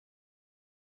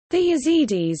The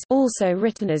Yazidis, also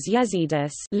written as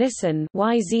Yazidis, listen,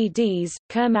 YZDs,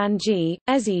 Kermanji,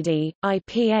 Ezidi,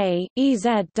 IPA, EZ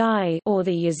or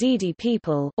the Yazidi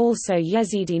people, also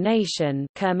Yazidi nation,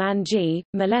 Kermanji,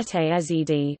 Melete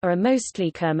Ezidi, are a mostly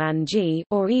Kermanji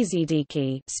or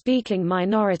Ezidiki speaking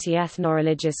minority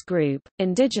ethno-religious group,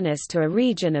 indigenous to a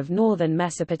region of northern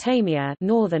Mesopotamia,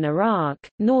 northern Iraq,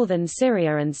 northern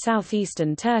Syria and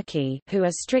southeastern Turkey, who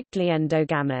are strictly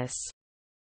endogamous.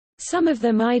 Some of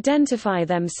them identify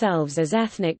themselves as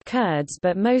ethnic Kurds,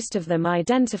 but most of them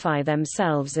identify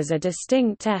themselves as a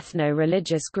distinct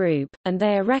ethno-religious group, and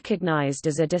they are recognized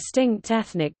as a distinct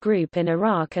ethnic group in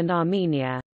Iraq and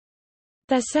Armenia.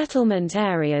 Their settlement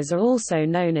areas are also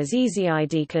known as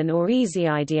Ezidikan or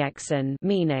Ezidieksan,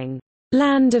 meaning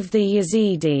land of the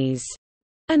Yazidis,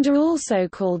 and are also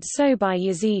called so by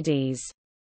Yazidis.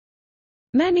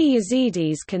 Many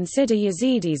Yazidis consider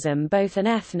Yazidism both an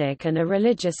ethnic and a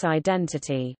religious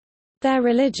identity. Their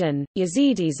religion,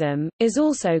 Yazidism, is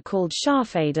also called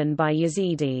Shafadan by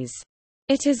Yazidis.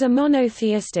 It is a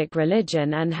monotheistic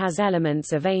religion and has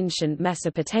elements of ancient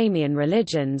Mesopotamian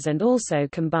religions and also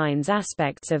combines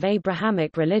aspects of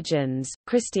Abrahamic religions,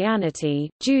 Christianity,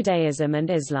 Judaism and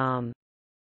Islam.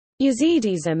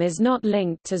 Yazidism is not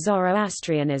linked to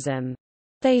Zoroastrianism.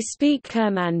 They speak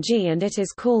Kermanji and it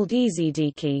is called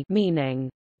Ezidiki, meaning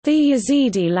the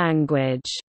Yazidi language,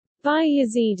 by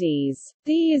Yazidis.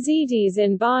 The Yazidis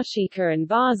in Bashika and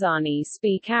Barzani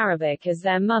speak Arabic as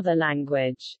their mother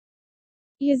language.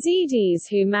 Yazidis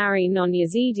who marry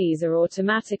non-Yazidis are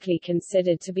automatically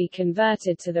considered to be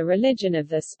converted to the religion of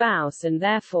their spouse and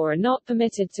therefore are not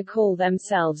permitted to call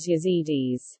themselves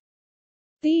Yazidis.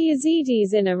 The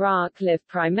Yazidis in Iraq live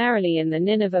primarily in the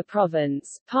Nineveh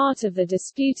province, part of the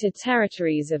disputed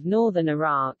territories of northern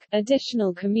Iraq.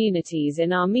 Additional communities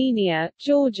in Armenia,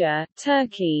 Georgia,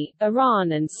 Turkey,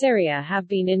 Iran and Syria have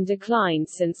been in decline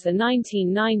since the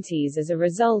 1990s as a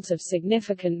result of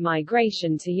significant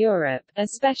migration to Europe,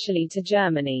 especially to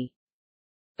Germany.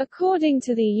 According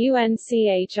to the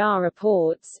UNCHR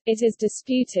reports, it is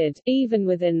disputed, even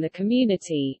within the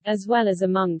community, as well as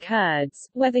among Kurds,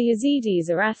 whether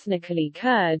Yazidis are ethnically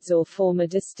Kurds or form a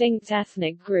distinct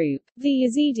ethnic group. The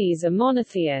Yazidis are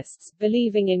monotheists,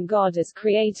 believing in God as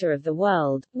creator of the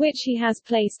world, which he has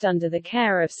placed under the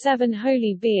care of 7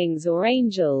 holy beings or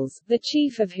angels, the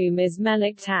chief of whom is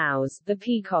Melek, the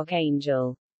Peacock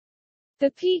angel. The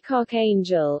Peacock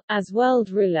angel, as world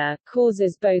ruler,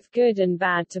 causes both good and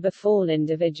bad to befall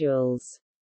individuals.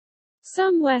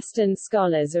 Some Western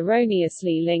scholars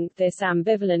erroneously link this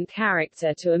ambivalent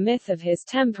character to a myth of his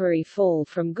temporary fall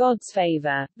from God's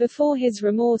favor, before his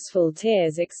remorseful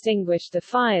tears extinguished the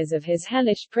fires of his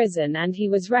hellish prison and he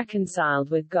was reconciled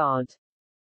with God.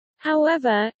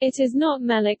 However, it is not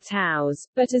Melek,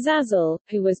 but Azazel,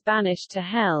 who was banished to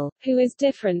hell, who is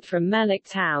different from Melek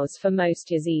for most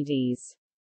Yazidis.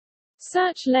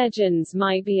 Such legends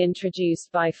might be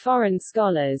introduced by foreign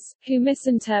scholars, who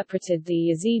misinterpreted the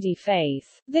Yazidi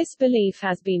faith. This belief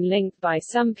has been linked by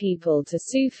some people to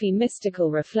Sufi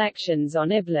mystical reflections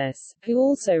on Iblis, who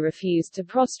also refused to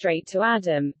prostrate to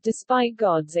Adam, despite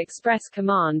God's express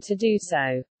command to do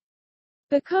so.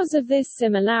 Because of this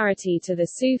similarity to the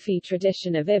Sufi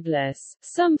tradition of Iblis,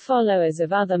 some followers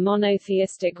of other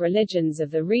monotheistic religions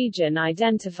of the region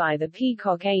identify the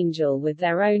Peacock angel with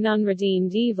their own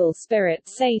unredeemed evil spirit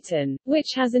Satan,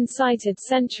 which has incited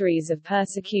centuries of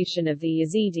persecution of the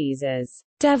Yazidis as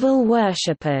devil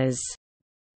worshippers.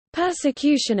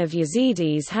 Persecution of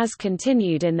Yazidis has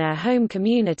continued in their home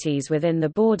communities within the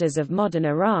borders of modern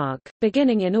Iraq.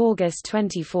 Beginning in August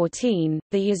 2014,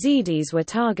 the Yazidis were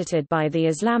targeted by the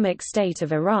Islamic State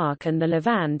of Iraq and the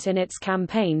Levant in its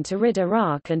campaign to rid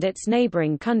Iraq and its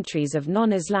neighboring countries of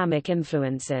non-Islamic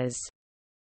influences.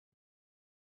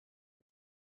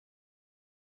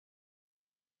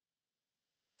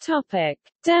 Topic: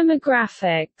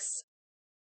 Demographics.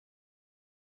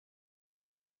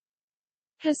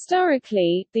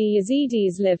 Historically, the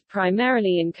Yazidis lived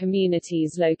primarily in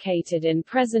communities located in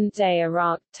present-day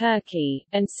Iraq, Turkey,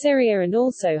 and Syria and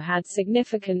also had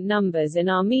significant numbers in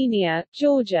Armenia,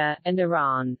 Georgia, and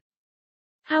Iran.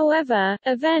 However,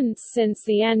 events since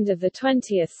the end of the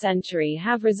 20th century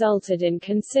have resulted in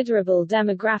considerable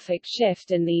demographic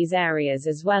shift in these areas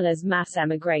as well as mass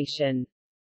emigration.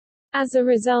 As a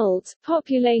result,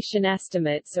 population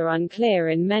estimates are unclear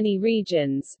in many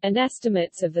regions, and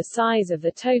estimates of the size of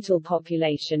the total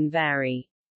population vary.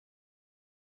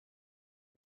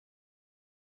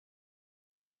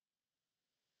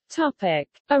 Topic: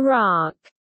 Iraq.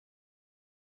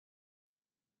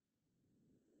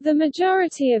 The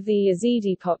majority of the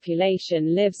Yazidi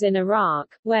population lives in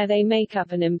Iraq, where they make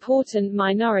up an important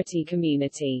minority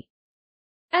community.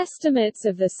 Estimates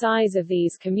of the size of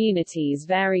these communities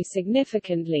vary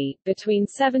significantly, between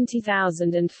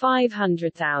 70,000 and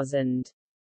 500,000.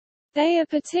 They are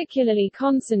particularly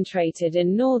concentrated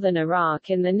in northern Iraq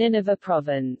in the Nineveh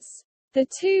province. The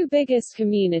two biggest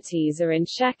communities are in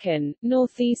Shechan,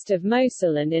 northeast of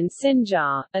Mosul, and in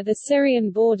Sinjar, at the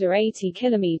Syrian border 80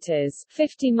 kilometers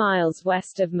 50 miles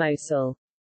west of Mosul.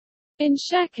 In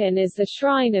Shechan is the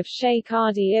shrine of Sheikh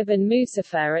Adi ibn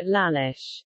Musaffar at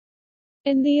Lalish.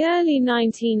 In the early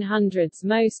 1900s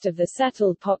most of the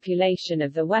settled population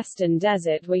of the Western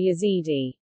Desert were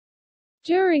Yazidi.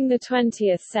 During the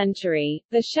 20th century,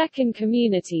 the Shechan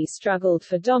community struggled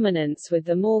for dominance with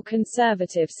the more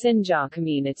conservative Sinjar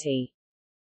community.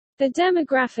 The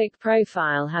demographic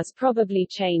profile has probably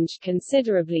changed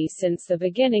considerably since the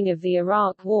beginning of the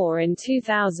Iraq War in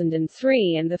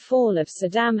 2003 and the fall of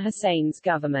Saddam Hussein's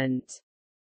government.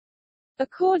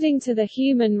 According to the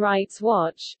Human Rights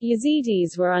Watch,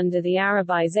 Yazidis were under the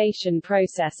Arabization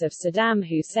process of Saddam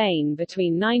Hussein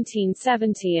between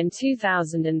 1970 and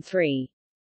 2003.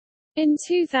 In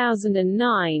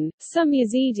 2009, some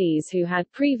Yazidis who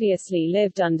had previously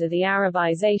lived under the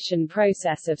Arabization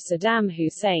process of Saddam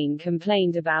Hussein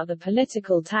complained about the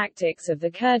political tactics of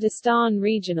the Kurdistan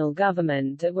regional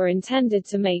government that were intended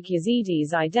to make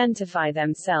Yazidis identify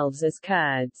themselves as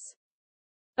Kurds.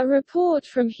 A report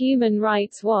from Human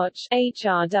Rights Watch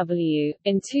 (HRW)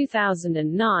 in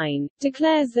 2009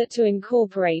 declares that to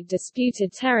incorporate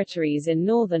disputed territories in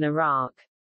northern Iraq,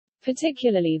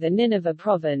 particularly the Nineveh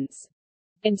province,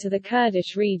 into the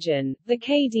Kurdish region, the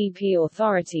KDP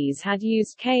authorities had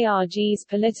used KRG's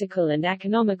political and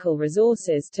economical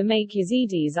resources to make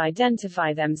Yazidis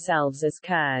identify themselves as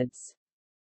Kurds.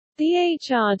 The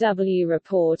HRW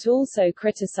report also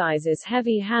criticizes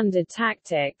heavy-handed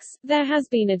tactics. There has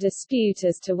been a dispute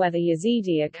as to whether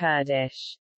Yazidi are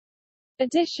Kurdish.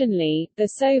 Additionally, the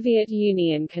Soviet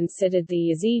Union considered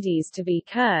the Yazidis to be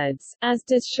Kurds, as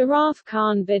does Sharaf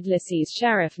Khan Bidlisi's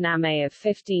Sherif Nameh of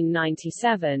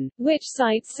 1597, which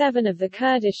cites 7 of the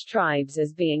Kurdish tribes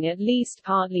as being at least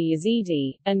partly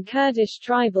Yazidi, and Kurdish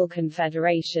tribal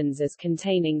confederations as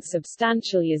containing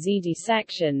substantial Yazidi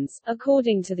sections.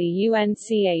 According to the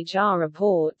UNCHR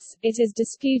reports, it is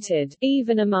disputed,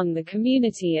 even among the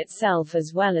community itself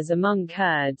as well as among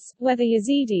Kurds, whether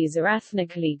Yazidis are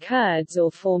ethnically Kurds or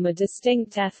form a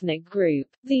distinct ethnic group.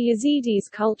 The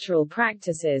Yazidis' cultural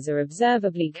practices are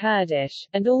observably Kurdish,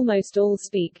 and almost all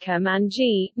speak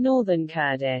Kermanji, Northern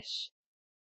Kurdish.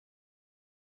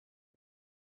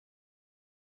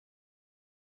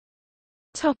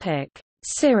 Topic: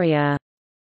 Syria.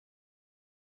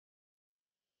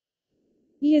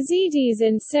 Yazidis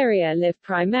in Syria live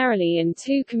primarily in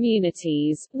two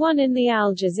communities, one in the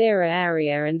Al Jazeera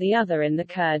area and the other in the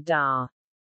Kurd Dar.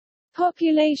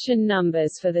 Population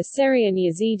numbers for the Syrian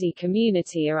Yazidi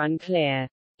community are unclear.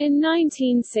 In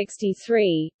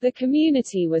 1963, the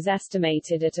community was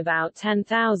estimated at about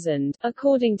 10,000,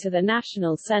 according to the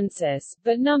national census,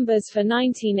 but numbers for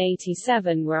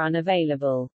 1987 were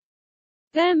unavailable.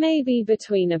 There may be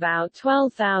between about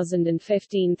 12,000 and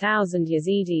 15,000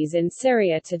 Yazidis in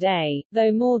Syria today,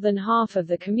 though more than half of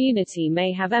the community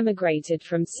may have emigrated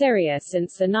from Syria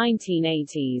since the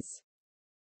 1980s.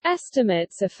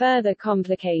 Estimates are further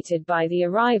complicated by the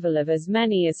arrival of as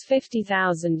many as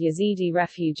 50,000 Yazidi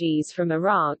refugees from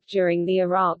Iraq during the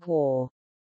Iraq War.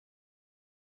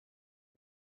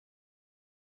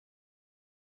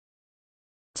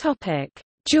 Topic: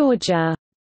 Georgia.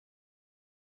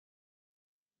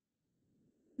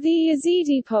 The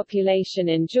Yazidi population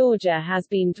in Georgia has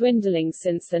been dwindling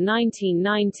since the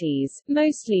 1990s,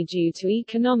 mostly due to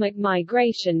economic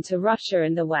migration to Russia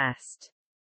and the West.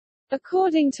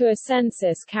 According to a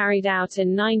census carried out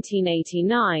in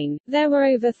 1989, there were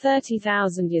over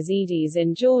 30,000 Yazidis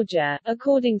in Georgia,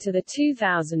 according to the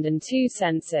 2002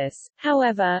 census.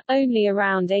 However, only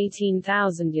around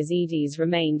 18,000 Yazidis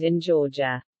remained in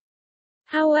Georgia.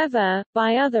 However,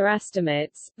 by other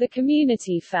estimates, the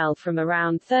community fell from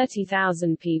around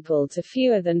 30,000 people to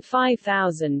fewer than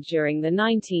 5,000 during the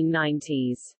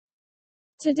 1990s.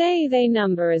 Today they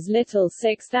number as little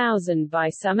 6,000 by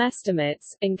some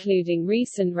estimates, including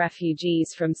recent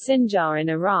refugees from Sinjar in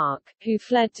Iraq, who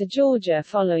fled to Georgia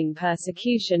following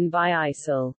persecution by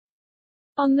ISIL.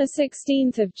 On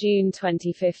 16 June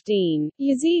 2015,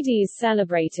 Yazidis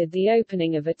celebrated the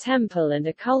opening of a temple and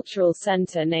a cultural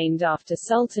center named after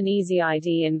Sultan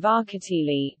Izzi in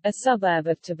Varkatili, a suburb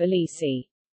of Tbilisi.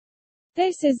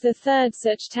 This is the third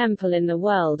such temple in the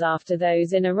world after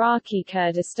those in Iraqi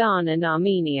Kurdistan and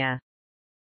Armenia.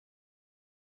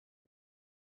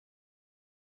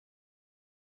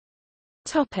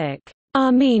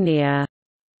 Armenia.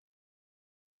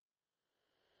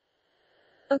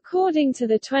 According to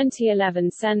the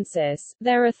 2011 census,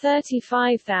 there are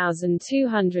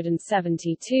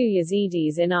 35,272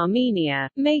 Yazidis in Armenia,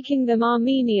 making them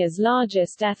Armenia's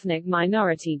largest ethnic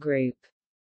minority group.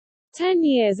 10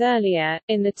 years earlier,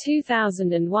 in the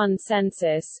 2001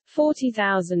 census,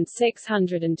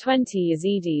 40,620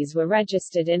 Yazidis were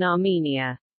registered in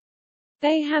Armenia.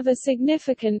 They have a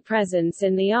significant presence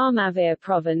in the Armavir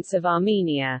province of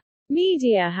Armenia.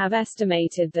 Media have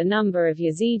estimated the number of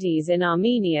Yazidis in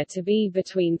Armenia to be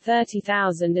between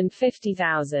 30,000 and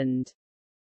 50,000.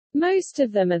 Most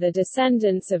of them are the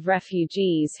descendants of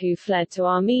refugees who fled to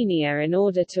Armenia in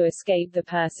order to escape the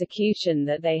persecution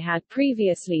that they had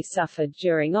previously suffered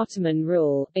during Ottoman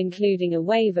rule, including a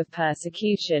wave of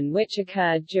persecution which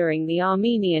occurred during the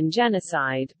Armenian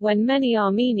Genocide, when many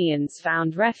Armenians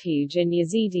found refuge in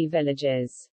Yazidi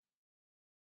villages.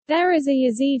 There is a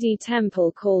Yazidi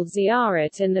temple called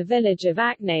Ziyarat in the village of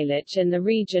Aknalich in the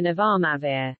region of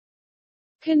Armavir.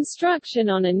 Construction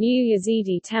on a new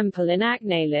Yazidi temple in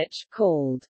Aknalich,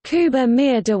 called Kuba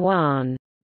Mir Diwan,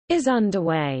 is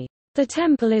underway. The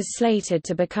temple is slated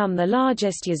to become the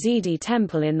largest Yazidi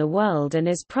temple in the world and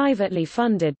is privately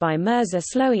funded by Mirza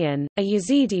Sloyan, a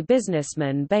Yazidi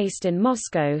businessman based in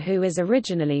Moscow who is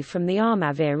originally from the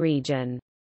Armavir region.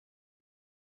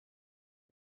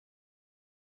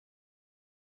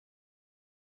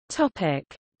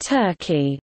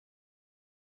 Turkey.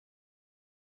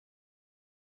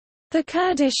 The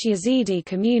Kurdish Yazidi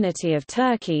community of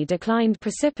Turkey declined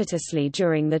precipitously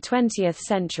during the 20th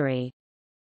century.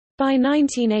 By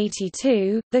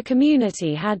 1982, the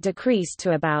community had decreased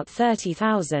to about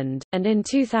 30,000, and in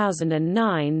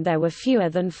 2009 there were fewer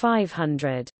than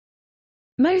 500.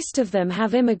 Most of them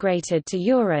have immigrated to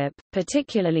Europe,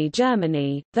 particularly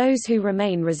Germany. Those who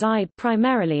remain reside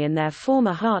primarily in their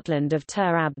former heartland of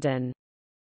Tur Abdin.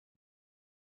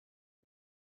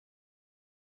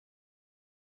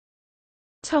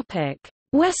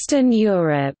 Western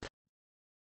Europe.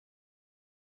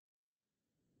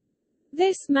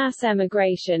 This mass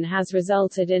emigration has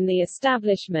resulted in the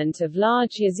establishment of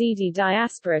large Yazidi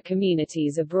diaspora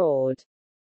communities abroad.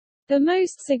 The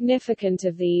most significant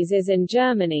of these is in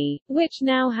Germany, which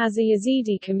now has a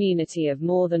Yazidi community of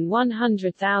more than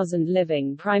 100,000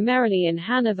 living primarily in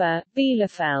Hanover,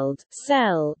 Bielefeld,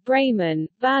 Celle, Bremen,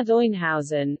 Bad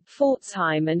Oeynhausen,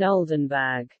 Pforzheim and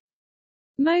Oldenburg.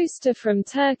 Most are from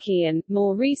Turkey and,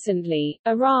 more recently,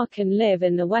 Iraq and live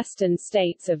in the western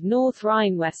states of North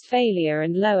Rhine-Westphalia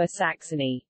and Lower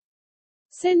Saxony.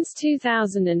 Since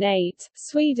 2008,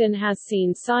 Sweden has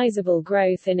seen sizable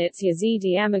growth in its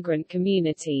Yazidi emigrant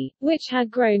community, which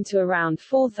had grown to around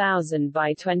 4,000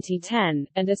 by 2010,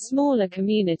 and a smaller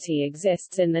community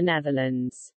exists in the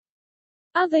Netherlands.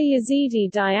 Other Yazidi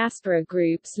diaspora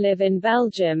groups live in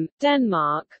Belgium,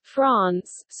 Denmark,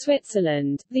 France,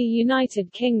 Switzerland, the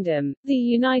United Kingdom, the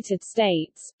United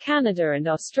States, Canada and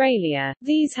Australia.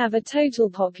 These have a total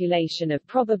population of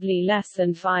probably less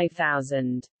than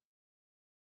 5,000.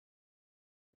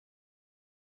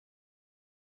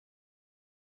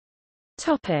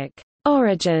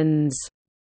 Origins.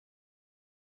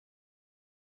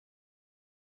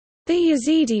 The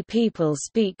Yazidi people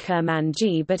speak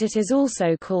Kurmanji, but it is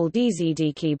also called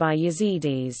Yazidiki by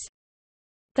Yazidis.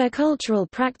 Their cultural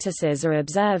practices are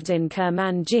observed in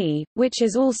Kurmanji, which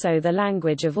is also the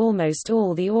language of almost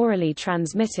all the orally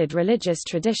transmitted religious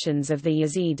traditions of the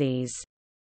Yazidis.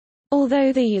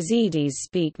 Although the Yazidis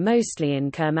speak mostly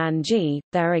in Kurmanji,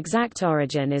 their exact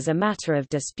origin is a matter of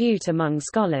dispute among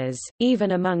scholars,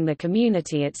 even among the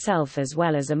community itself as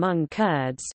well as among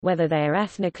Kurds, whether they are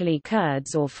ethnically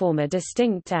Kurds or form a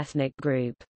distinct ethnic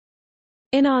group.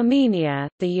 In Armenia,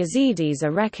 the Yazidis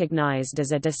are recognized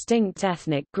as a distinct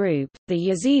ethnic group. The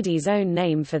Yazidis' own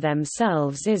name for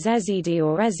themselves is Ezidi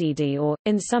or,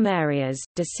 in some areas,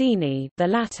 Decini. The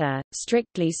latter,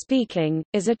 strictly speaking,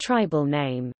 is a tribal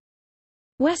name.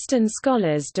 Western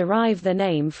scholars derive the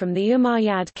name from the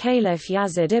Umayyad Caliph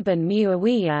Yazid ibn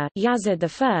Muawiyah,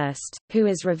 Yazid I, who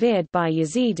is revered by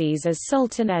Yazidis as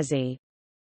Sultan Ezi.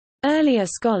 Earlier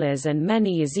scholars and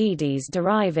many Yazidis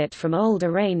derive it from Old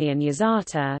Iranian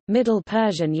Yazata, Middle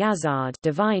Persian Yazad,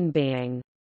 divine being.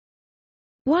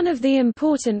 One of the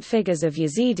important figures of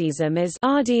Yazidism is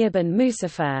Adi ibn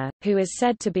Musaffar, who is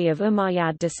said to be of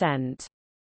Umayyad descent.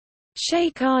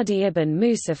 Sheikh Adi ibn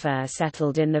Musaffar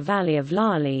settled in the valley of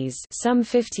Lalis, some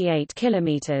 58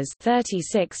 kilometers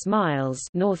 (36 miles)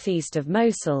 northeast of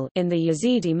Mosul, in the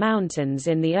Yazidi mountains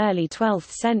in the early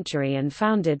 12th century and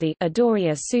founded the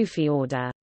Adoriya Sufi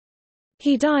order.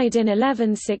 He died in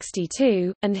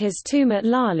 1162, and his tomb at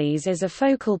Lalis is a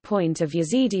focal point of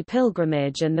Yazidi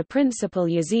pilgrimage and the principal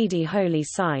Yazidi holy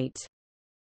site.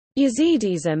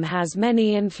 Yazidism has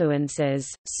many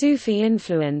influences. Sufi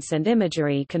influence and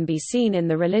imagery can be seen in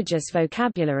the religious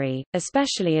vocabulary,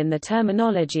 especially in the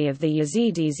terminology of the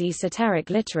Yazidis' esoteric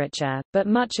literature, but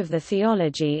much of the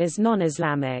theology is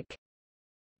non-Islamic.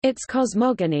 Its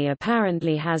cosmogony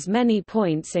apparently has many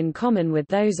points in common with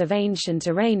those of ancient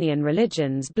Iranian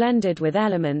religions blended with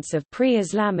elements of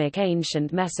pre-Islamic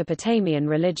ancient Mesopotamian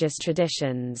religious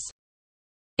traditions.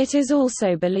 It is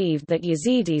also believed that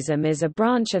Yazidism is a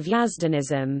branch of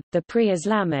Yazdanism, the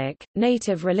pre-Islamic,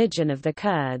 native religion of the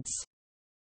Kurds.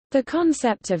 The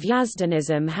concept of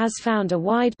Yazdanism has found a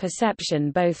wide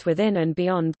perception both within and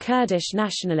beyond Kurdish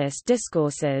nationalist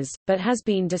discourses, but has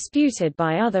been disputed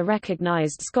by other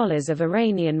recognized scholars of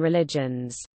Iranian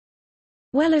religions.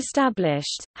 Well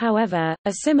established, however,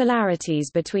 are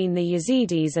similarities between the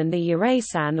Yazidis and the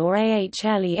Urasan or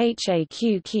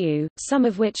Ahlehaqq, some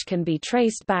of which can be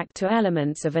traced back to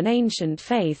elements of an ancient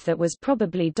faith that was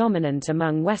probably dominant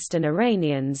among Western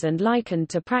Iranians and likened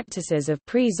to practices of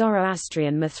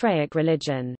pre-Zoroastrian Mithraic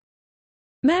religion.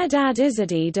 Mehrdad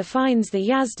Izadi defines the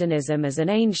Yazdanism as an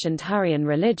ancient Hurrian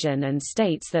religion and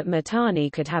states that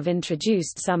Mitanni could have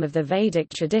introduced some of the Vedic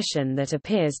tradition that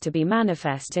appears to be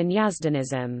manifest in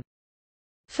Yazdanism.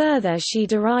 Further, she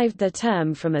derived the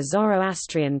term from a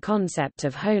Zoroastrian concept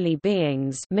of holy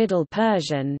beings, Middle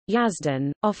Persian,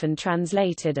 Yazdan, often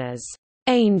translated as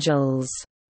angels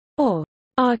or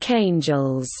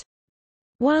archangels,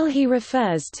 while he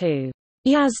refers to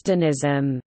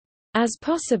Yazdanism as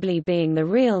possibly being the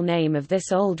real name of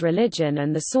this old religion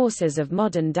and the sources of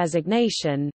modern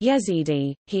designation,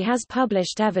 Yazidi. He has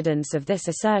published evidence of this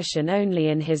assertion only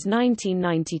in his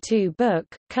 1992 book,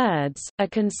 Kurds, a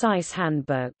concise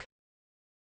handbook.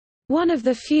 One of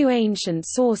the few ancient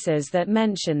sources that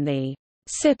mention the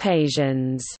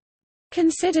Sipasians,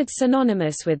 considered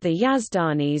synonymous with the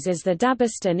Yazdanis, is the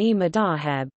Dabistan-e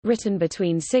Madaheb, written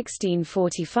between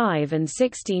 1645 and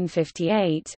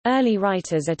 1658. Early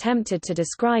writers attempted to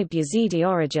describe Yazidi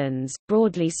origins,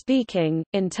 broadly speaking,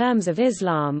 in terms of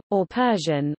Islam, or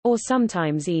Persian, or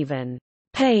sometimes even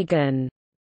pagan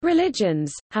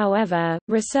religions. However,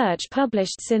 research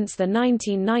published since the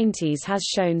 1990s has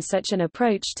shown such an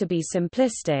approach to be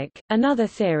simplistic. Another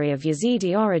theory of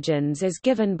Yazidi origins is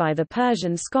given by the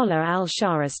Persian scholar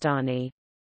al-Shahrastani.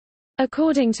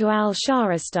 According to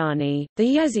al-Shahrastani,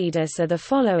 the Yazidis are the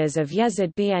followers of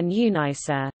Yazid bin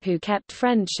Unaysa, who kept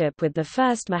friendship with the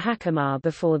first Mahakama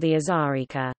before the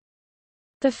Azarika.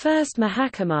 The first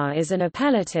Mahakama is an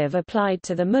appellative applied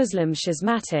to the Muslim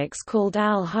schismatics called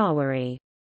al-Hawari.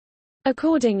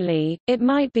 Accordingly, it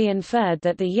might be inferred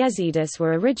that the Yazidis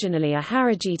were originally a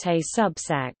Harajite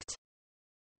subsect.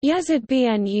 Yazid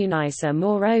bin Unaysa,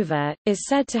 moreover, is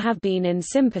said to have been in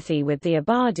sympathy with the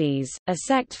Abadis, a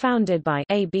sect founded by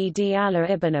Abd Allah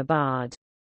ibn Abad.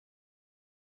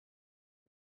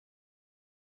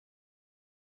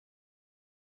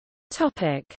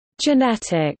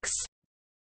 Genetics.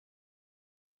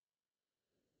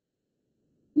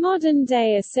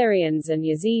 Modern-day Assyrians and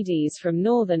Yazidis from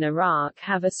northern Iraq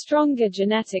have a stronger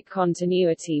genetic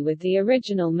continuity with the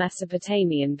original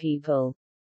Mesopotamian people.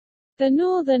 The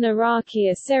northern Iraqi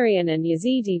Assyrian and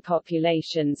Yazidi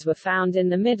populations were found in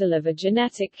the middle of a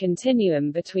genetic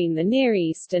continuum between the Near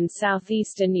East and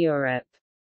southeastern Europe.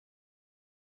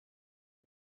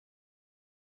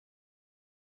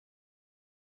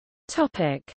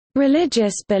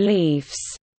 Religious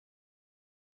beliefs.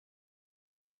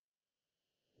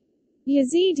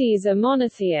 Yazidis are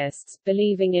monotheists,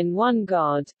 believing in one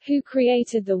God, who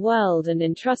created the world and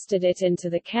entrusted it into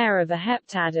the care of a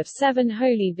heptad of 7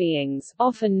 holy beings,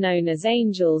 often known as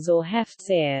angels or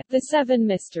Heftzir, the 7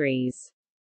 mysteries.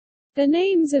 The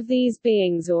names of these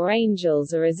beings or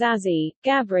angels are Azazi,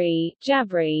 Gabri,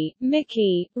 Jabri,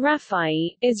 Miki,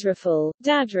 Rapha'i, Israfil,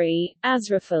 Dadri,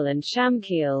 Azrafil and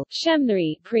Shamkiel.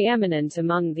 Shemnari. Preeminent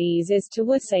among these is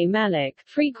Tawûsê Melek,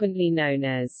 frequently known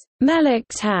as Melek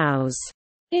Taus.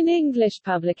 In English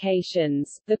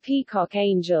publications, the Peacock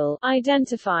angel,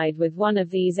 identified with one of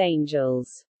these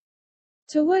angels.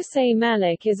 Tawûsê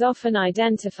Melek is often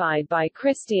identified by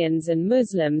Christians and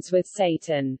Muslims with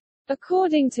Satan.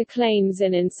 According to claims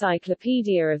in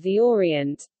Encyclopedia of the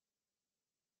Orient,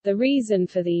 the reason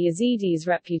for the Yazidis'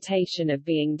 reputation of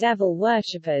being devil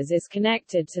worshippers is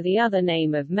connected to the other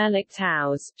name of Melek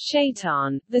Taus,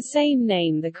 Shaitan, the same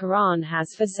name the Quran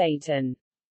has for Satan.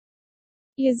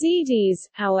 Yazidis,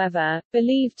 however,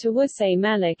 believe Tawûsê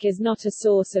Melek is not a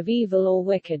source of evil or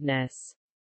wickedness.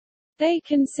 They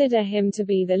consider him to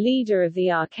be the leader of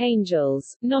the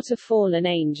archangels, not a fallen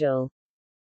angel.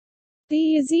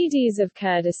 The Yazidis of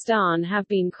Kurdistan have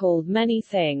been called many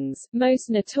things,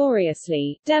 most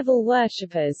notoriously, devil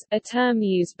worshippers, a term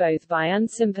used both by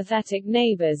unsympathetic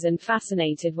neighbors and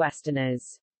fascinated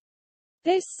Westerners.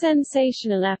 This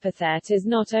sensational epithet is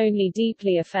not only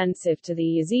deeply offensive to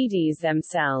the Yazidis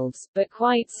themselves, but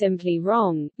quite simply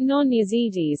wrong.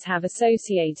 Non-Yazidis have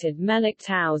associated Melek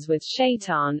Tawûsê with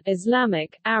Shaitan,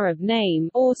 Islamic, Arab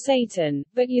name, or Satan,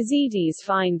 but Yazidis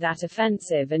find that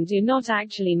offensive and do not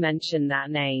actually mention that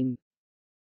name.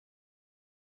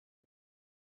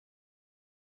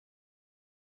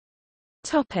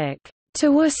 Topic: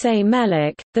 Tawûsê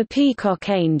Melek, the Peacock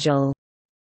Angel.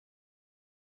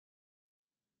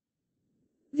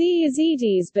 The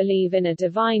Yazidis believe in a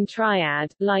divine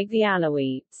triad, like the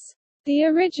Alawites. The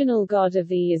original god of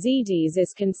the Yazidis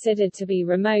is considered to be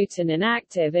remote and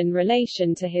inactive in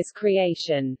relation to his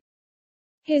creation.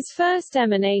 His first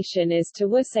emanation is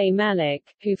Tawûsê Melek,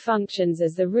 who functions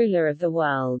as the ruler of the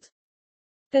world.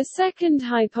 The second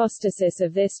hypostasis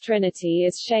of this trinity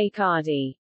is Sheikh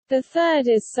Adi. The third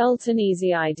is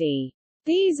Sultanese Id.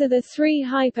 These are the three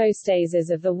hypostases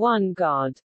of the one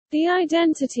god. The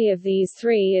identity of these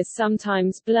three is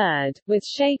sometimes blurred, with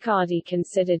Sheikh Adi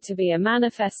considered to be a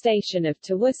manifestation of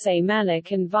Tawûsê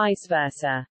Melek and vice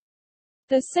versa.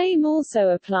 The same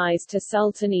also applies to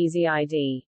Sultanese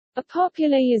Id. A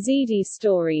popular Yazidi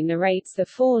story narrates the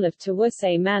fall of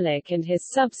Tawûsê Melek and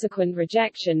his subsequent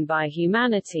rejection by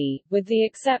humanity, with the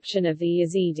exception of the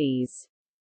Yazidis.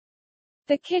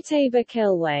 The Kitab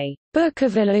Kilway, Book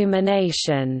of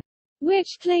Illumination,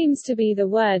 which claims to be the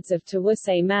words of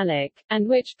Tawûsê Melek, and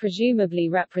which presumably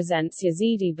represents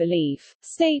Yazidi belief,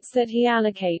 states that he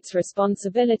allocates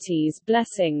responsibilities,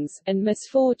 blessings, and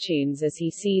misfortunes as he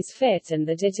sees fit and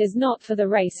that it is not for the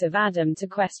race of Adam to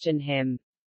question him.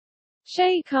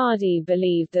 Sheikh Adi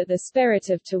believed that the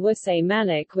spirit of Tawûsê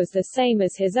Melek was the same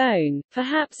as his own,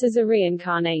 perhaps as a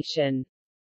reincarnation.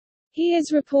 He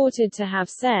is reported to have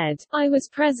said, "I was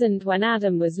present when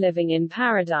Adam was living in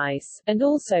paradise, and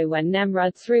also when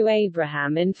Nemrud threw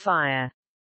Abraham in fire.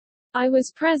 I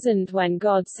was present when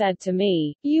God said to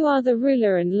me, 'You are the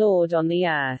ruler and Lord on the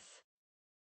earth.'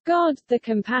 God, the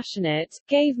compassionate,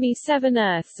 gave me 7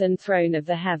 earths and throne of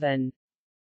the heaven."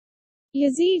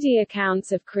 Yazidi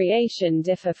accounts of creation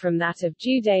differ from that of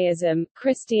Judaism,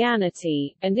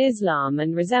 Christianity, and Islam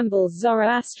and resembles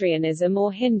Zoroastrianism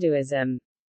or Hinduism.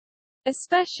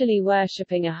 Especially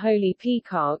worshipping a holy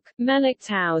peacock, Melek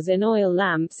Tawûsê in oil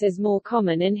lamps is more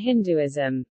common in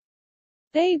Hinduism.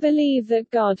 They believe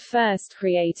that God first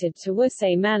created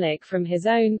Tawûsê Melek from his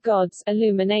own gods,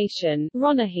 illumination,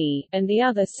 Ronahi, and the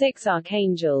other 6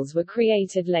 archangels were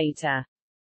created later.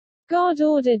 God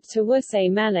ordered Tawûsê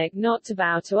Melek not to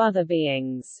bow to other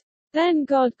beings. Then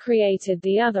God created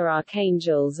the other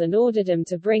archangels and ordered them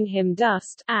to bring him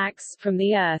dust, axe, from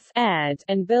the earth, Erd,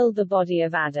 and build the body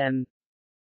of Adam.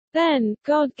 Then,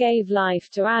 God gave life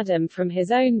to Adam from his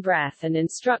own breath and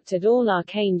instructed all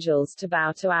archangels to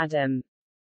bow to Adam.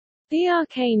 The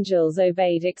archangels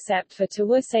obeyed except for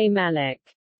Tawûsê Melek.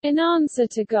 In answer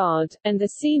to God, and the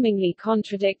seemingly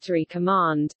contradictory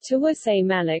command, Tawûsê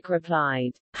Melek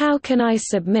replied, "How can I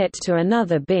submit to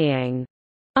another being?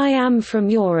 I am from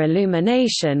your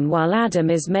illumination while Adam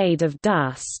is made of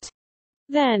dust."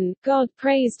 Then, God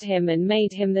praised him and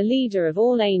made him the leader of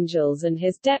all angels and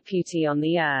his deputy on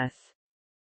the earth.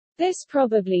 This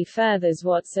probably furthers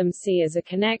what some see as a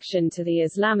connection to the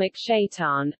Islamic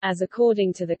Shaitan, as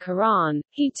according to the Quran,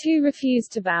 he too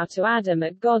refused to bow to Adam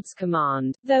at God's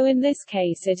command, though in this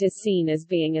case it is seen as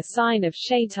being a sign of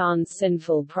Shaitan's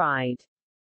sinful pride.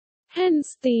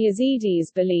 Hence, the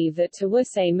Yazidis believe that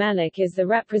Tawûsê Melek is the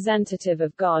representative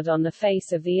of God on the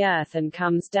face of the earth and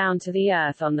comes down to the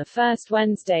earth on the first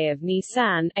Wednesday of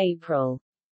Nisan, April.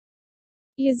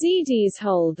 Yazidis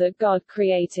hold that God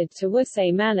created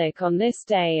Tawûsê Melek on this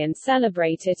day and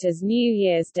celebrate it as New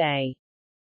Year's Day.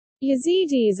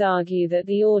 Yazidis argue that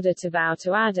the order to bow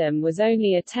to Adam was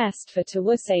only a test for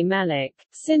Tawûsê Melek,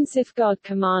 since if God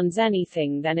commands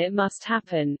anything then it must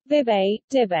happen, bibay,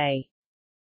 dibay.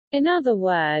 In other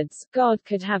words, God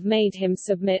could have made him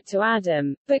submit to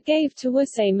Adam, but gave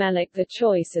Tawûsê Melek the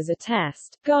choice as a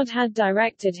test. God had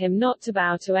directed him not to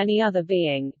bow to any other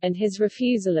being, and his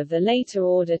refusal of the later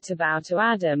order to bow to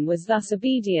Adam was thus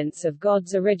obedience of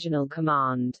God's original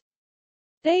command.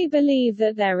 They believe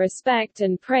that their respect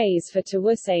and praise for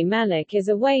Tawûsê Melek is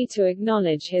a way to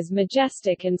acknowledge his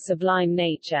majestic and sublime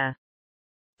nature.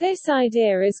 This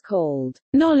idea is called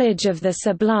knowledge of the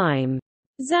sublime.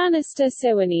 Zanista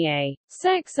Siwaniye.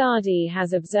 Sadi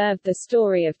has observed the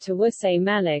story of Tawûsê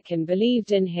Melek and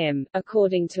believed in him.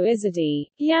 According to Yazidi,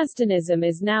 Yazdanism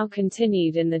is now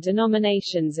continued in the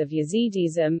denominations of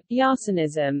Yazidism,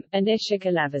 Yasanism, and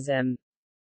Ishaq-Alevism.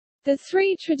 The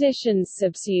three traditions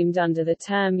subsumed under the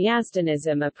term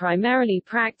Yazdanism are primarily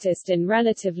practiced in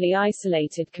relatively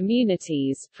isolated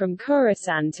communities, from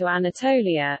Khorasan to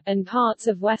Anatolia, and parts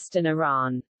of western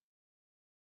Iran.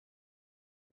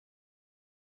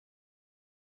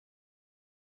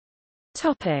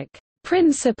 Topic: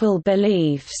 Principal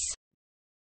beliefs.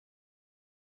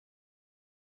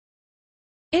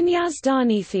 In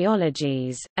Yazdani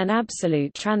theologies, an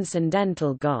absolute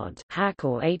transcendental God Hak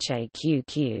or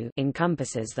Haqq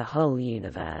encompasses the whole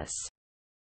universe.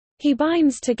 He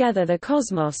binds together the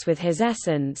cosmos with his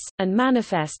essence, and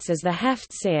manifests as the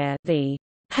Heft-Seer, the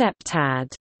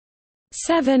heptad,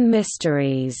 seven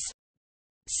mysteries,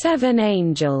 seven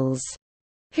angels,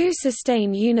 who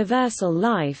sustain universal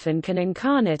life and can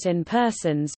incarnate in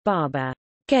persons, Baba,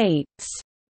 gates,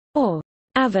 or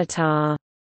avatar.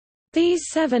 These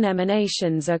seven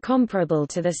emanations are comparable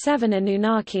to the seven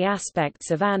Anunnaki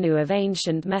aspects of Anu of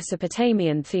ancient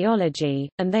Mesopotamian theology,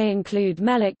 and they include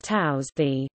Melek Taus,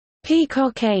 the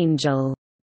peacock angel,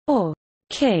 or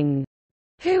king,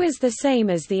 who is the same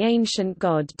as the ancient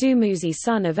god Dumuzi,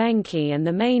 son of Enki and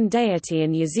the main deity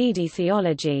in Yazidi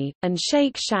theology, and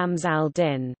Sheikh Shams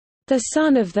al-Din, the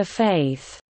son of the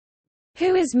faith,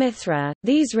 who is Mithra.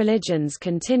 These religions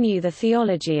continue the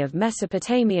theology of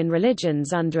Mesopotamian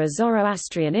religions under a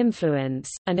Zoroastrian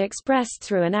influence, and expressed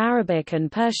through an Arabic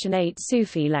and Persianate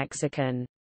Sufi lexicon.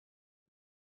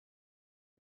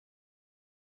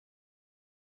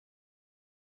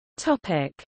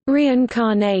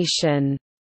 Reincarnation.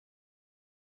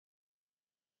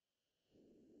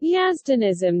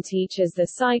 Yazdanism teaches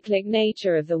the cyclic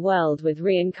nature of the world, with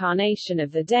reincarnation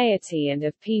of the deity and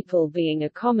of people being a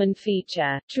common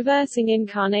feature, traversing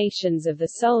incarnations of the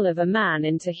soul of a man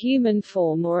into human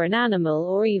form or an animal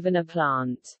or even a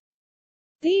plant.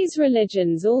 These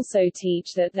religions also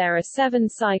teach that there are 7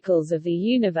 cycles of the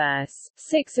universe,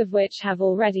 6 of which have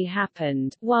already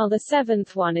happened, while the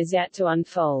 7th one is yet to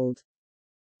unfold.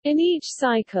 In each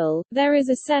cycle, there is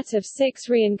a set of 6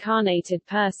 reincarnated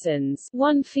persons,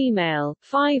 1 female,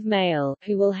 5 male,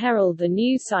 who will herald the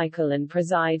new cycle and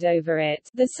preside over it,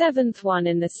 the 7th one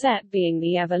in the set being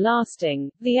the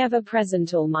everlasting, the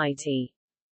ever-present Almighty.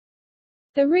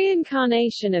 The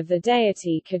reincarnation of the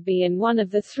deity could be in one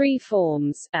of the 3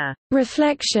 forms: a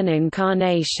reflection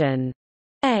incarnation,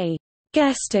 a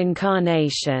guest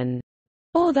incarnation,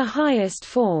 or the highest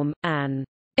form, an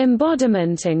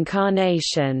embodiment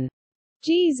incarnation.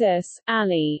 Jesus,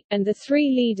 Ali, and the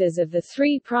 3 leaders of the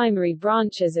 3 primary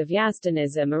branches of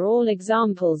Yazdanism are all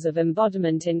examples of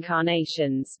embodiment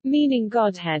incarnations, meaning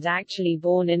Godhead actually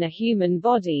born in a human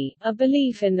body. A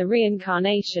belief in the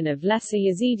reincarnation of lesser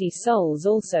Yazidi souls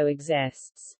also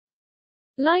exists.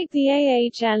 Like the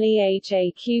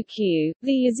Ahlehaqq,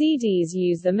 the Yazidis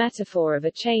use the metaphor of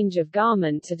a change of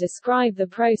garment to describe the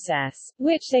process,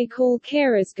 which they call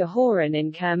Kiraz Gahoran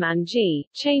in Kurmanji,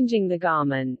 changing the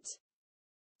garment.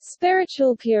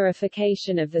 Spiritual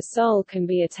purification of the soul can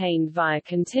be attained via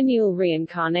continual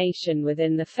reincarnation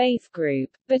within the faith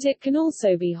group, but it can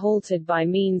also be halted by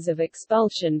means of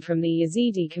expulsion from the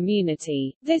Yazidi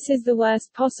community. This is the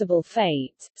worst possible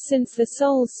fate, since the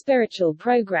soul's spiritual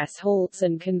progress halts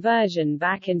and conversion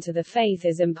back into the faith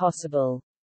is impossible.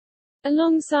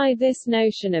 Alongside this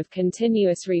notion of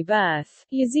continuous rebirth,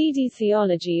 Yazidi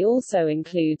theology also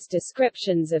includes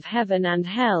descriptions of heaven and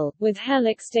hell, with hell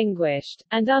extinguished,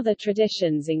 and other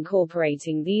traditions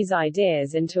incorporating these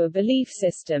ideas into a belief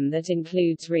system that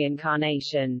includes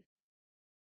reincarnation.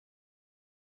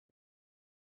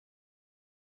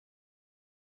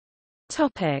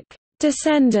 Topic: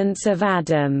 Descendants of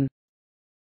Adam.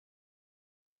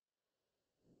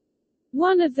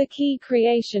 One of the key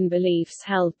creation beliefs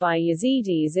held by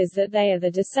Yazidis is that they are the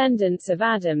descendants of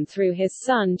Adam through his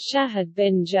son Shehad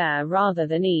bin Jur rather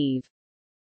than Eve.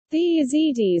 The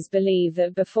Yazidis believe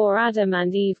that before Adam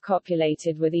and Eve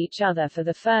copulated with each other for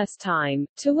the first time,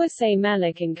 Tawûsê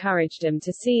Melek encouraged them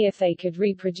to see if they could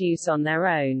reproduce on their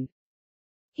own.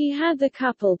 He had the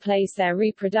couple place their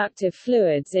reproductive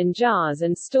fluids in jars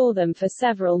and store them for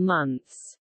several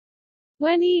months.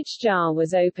 When each jar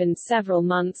was opened several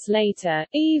months later,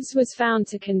 Eve's was found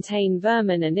to contain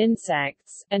vermin and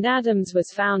insects, and Adam's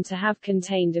was found to have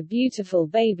contained a beautiful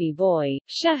baby boy,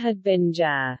 Shehad bin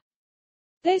Jur.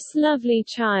 This lovely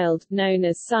child, known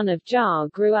as son of Jar,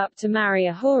 grew up to marry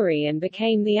a Huri and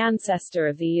became the ancestor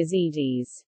of the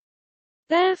Yazidis.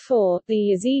 Therefore,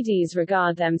 the Yazidis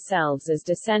regard themselves as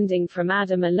descending from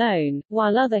Adam alone,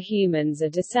 while other humans are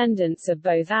descendants of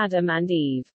both Adam and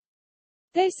Eve.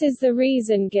 This is the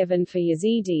reason given for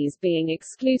Yazidis being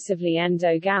exclusively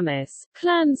endogamous.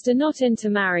 Clans do not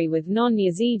intermarry with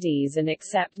non-Yazidis and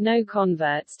accept no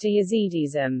converts to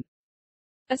Yazidism.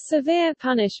 A severe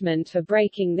punishment for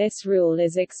breaking this rule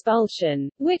is expulsion,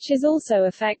 which is also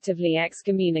effectively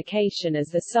excommunication, as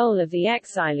the soul of the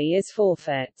exilee is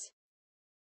forfeit.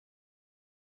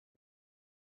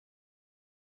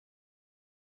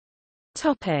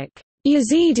 Topic: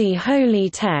 Yazidi holy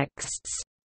texts.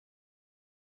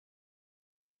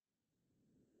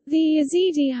 The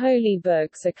Yazidi holy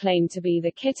books are claimed to be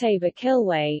the Kitab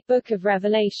Kilway, Book of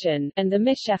Revelation, and the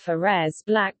Mishefa Rez,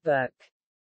 Black Book.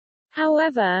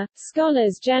 However,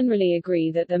 scholars generally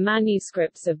agree that the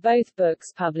manuscripts of both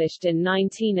books published in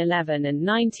 1911 and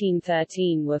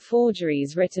 1913 were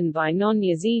forgeries written by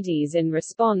non-Yazidis in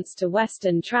response to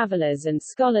Western travelers and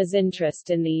scholars'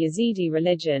 interest in the Yazidi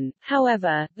religion.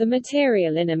 However, the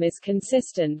material in them is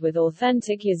consistent with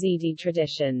authentic Yazidi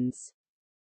traditions.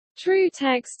 True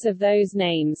texts of those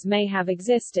names may have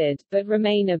existed, but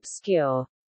remain obscure.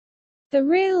 The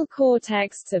real core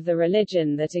texts of the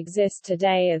religion that exist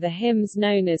today are the hymns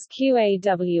known as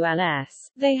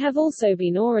Qawls. They have also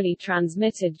been orally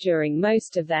transmitted during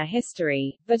most of their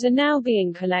history, but are now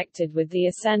being collected with the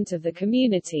assent of the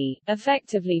community,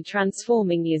 effectively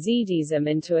transforming Yazidism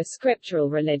into a scriptural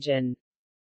religion.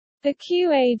 The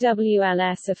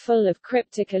Qawls are full of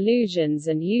cryptic allusions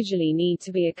and usually need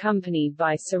to be accompanied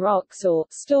by siroks or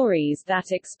stories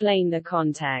that explain the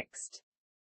context.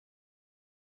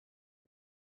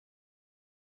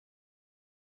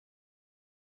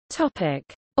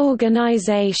 Topic: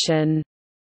 Organization.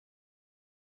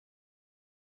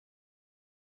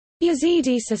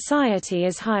 Yazidi society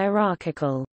is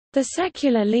hierarchical. The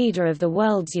secular leader of the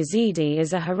world's Yazidi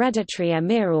is a hereditary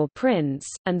emir or prince,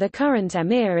 and the current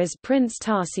emir is Prince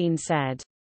Tahsin Said.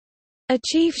 A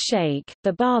chief sheikh,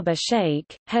 the Baba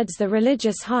Sheikh, heads the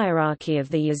religious hierarchy of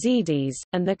the Yazidis,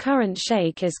 and the current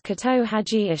sheikh is Kato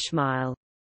Haji Ismail.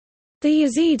 The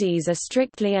Yazidis are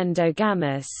strictly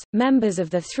endogamous. Members of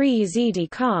the three Yazidi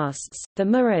castes, the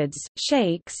Murids,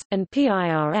 Sheikhs, and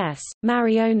Pirs,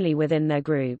 marry only within their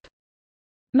group.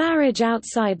 Marriage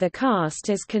outside the caste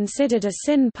is considered a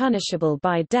sin punishable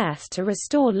by death to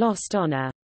restore lost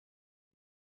honor.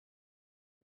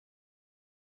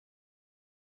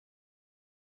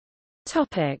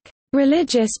 Topic: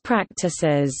 Religious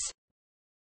practices.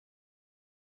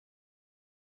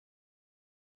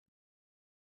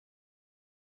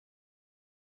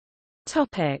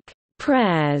 Topic: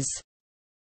 Prayers.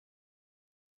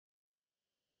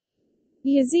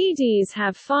 Yazidis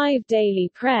have 5 daily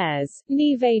prayers: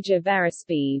 Nivaja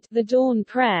Berespeed, the dawn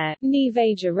prayer;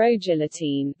 Nivaja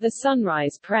Rojilatin, the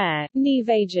sunrise prayer;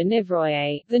 Nivaja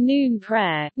Nivroye, the noon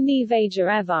prayer; Nivaja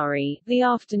Evari, the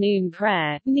afternoon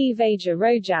prayer; Nivaja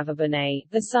Rojavabane,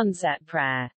 the sunset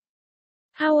prayer.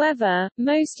 However,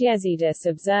 most Yazidis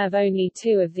observe only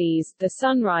 2 of these, the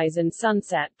sunrise and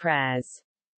sunset prayers.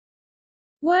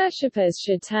 Worshippers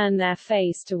should turn their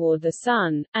face toward the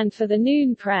sun, and for the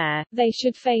noon prayer, they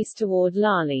should face toward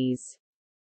Lalis.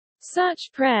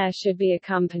 Such prayer should be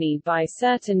accompanied by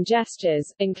certain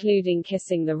gestures, including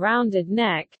kissing the rounded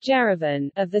neck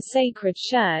of the sacred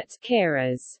shirt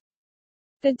kiras.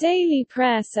 The daily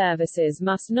prayer services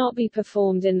must not be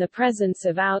performed in the presence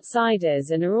of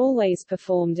outsiders and are always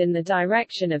performed in the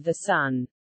direction of the sun.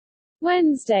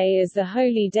 Wednesday is the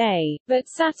holy day, but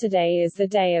Saturday is the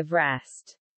day of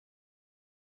rest.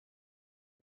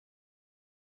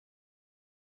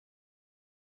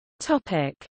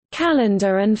 Topic: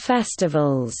 Calendar and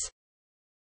festivals.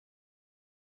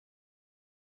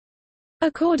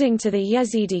 According to the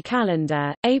Yazidi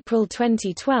calendar, April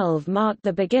 2012 marked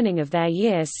the beginning of their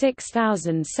year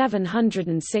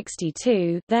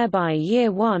 6762, thereby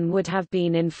year 1 would have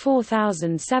been in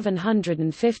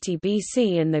 4750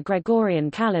 BC. In the Gregorian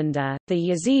calendar, the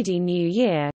Yazidi New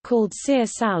Year, called Sir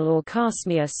Sal or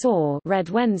Kasmir Sor,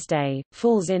 Red Wednesday,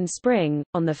 falls in spring,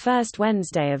 on the first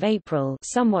Wednesday of April,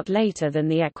 somewhat later than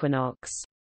the equinox.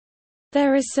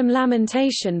 There is some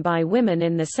lamentation by women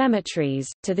in the cemeteries,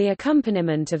 to the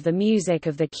accompaniment of the music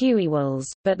of the Qawls,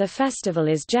 but the festival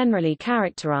is generally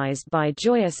characterized by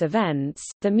joyous events,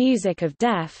 the music of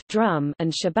def drum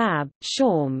and shabab,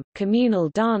 shawm, communal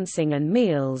dancing and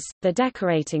meals, the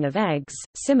decorating of eggs.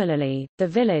 Similarly, the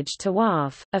village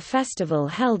Tawaf, a festival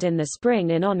held in the spring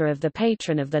in honor of the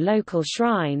patron of the local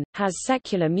shrine, has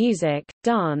secular music,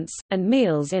 dance, and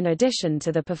meals in addition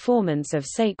to the performance of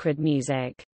sacred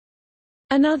music.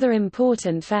 Another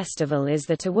important festival is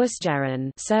the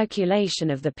Tawûsê,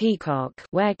 circulation of the Peacock,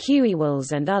 where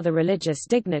Qewewals and other religious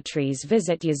dignitaries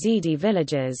visit Yazidi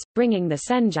villages, bringing the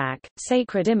senjak,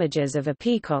 sacred images of a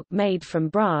peacock made from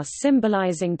brass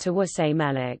symbolizing Tawûsê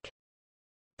Melek.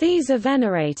 These are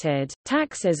venerated,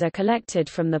 taxes are collected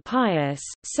from the pious,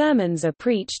 sermons are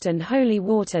preached and holy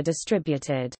water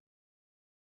distributed.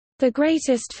 The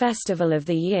greatest festival of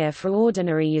the year for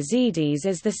ordinary Yazidis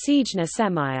is the Sejna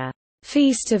Semaya,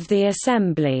 Feast of the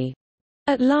Assembly,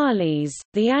 at Lalis,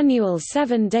 the annual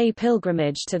 7-day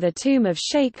pilgrimage to the tomb of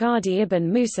Sheikh Adi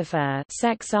ibn Musaffar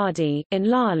in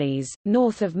Lalis,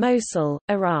 north of Mosul,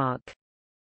 Iraq.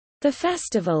 The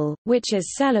festival, which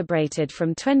is celebrated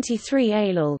from 23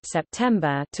 Aylul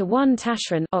September to 1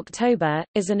 Tashrin October,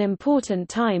 is an important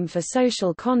time for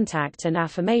social contact and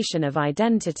affirmation of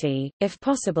identity. If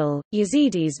possible,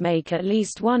 Yazidis make at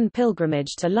least one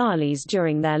pilgrimage to Lalis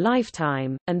during their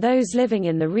lifetime, and those living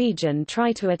in the region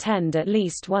try to attend at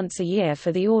least once a year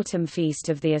for the autumn feast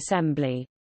of the Assembly.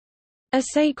 A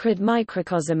sacred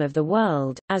microcosm of the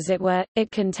world, as it were,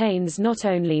 it contains not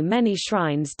only many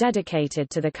shrines dedicated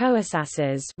to the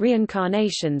Koasasas,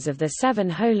 reincarnations of the 7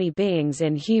 holy beings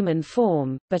in human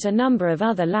form, but a number of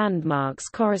other landmarks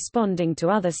corresponding to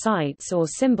other sites or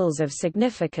symbols of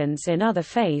significance in other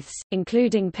faiths,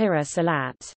 including Pira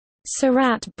Salat,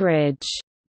 Sirat Bridge,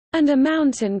 and a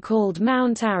mountain called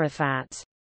Mount Arafat.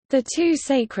 The 2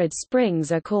 sacred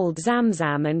springs are called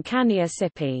Zamzam and Kania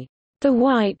Sipi, the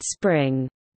White Spring.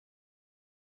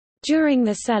 During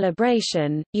the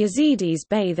celebration, Yazidis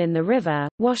bathe in the river,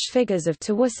 wash figures of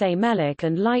Tawûsê Melek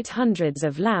and light hundreds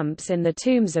of lamps in the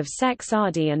tombs of Sheikh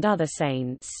Adi and other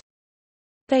saints.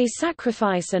 They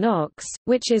sacrifice an ox,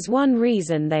 which is one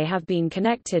reason they have been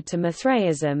connected to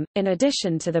Mithraism, in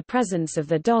addition to the presence of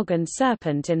the dog and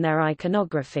serpent in their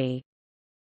iconography.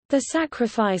 The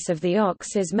sacrifice of the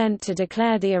ox is meant to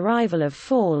declare the arrival of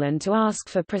fall and to ask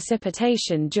for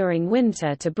precipitation during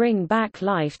winter to bring back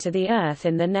life to the earth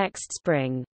in the next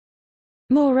spring.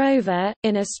 Moreover,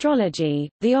 in astrology,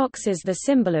 the ox is the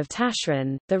symbol of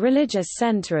Tashrin. The religious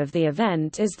center of the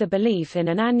event is the belief in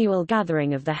an annual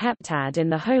gathering of the heptad in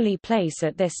the holy place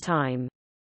at this time.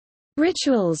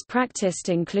 Rituals practiced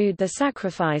include the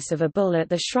sacrifice of a bull at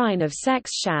the shrine of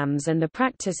Sex Shams and the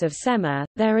practice of Sema.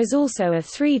 There is also a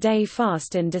 3-day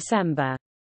fast in December.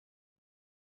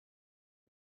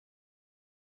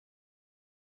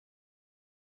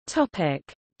 Topic: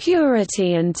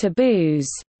 Purity and taboos.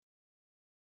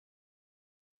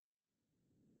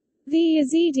 The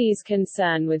Yazidis'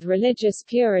 concern with religious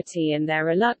purity and their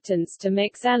reluctance to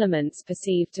mix elements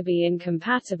perceived to be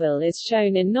incompatible is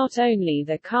shown in not only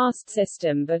the caste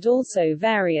system but also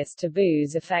various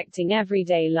taboos affecting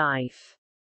everyday life.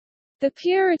 The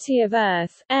purity of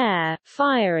earth, air,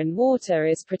 fire and water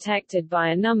is protected by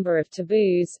a number of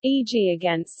taboos, e.g.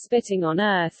 against spitting on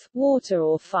earth, water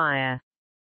or fire.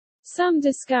 Some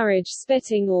discourage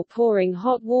spitting or pouring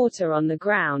hot water on the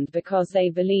ground because they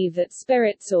believe that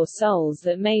spirits or souls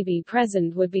that may be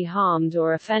present would be harmed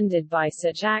or offended by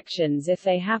such actions if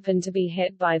they happen to be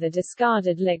hit by the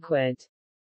discarded liquid.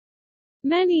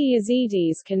 Many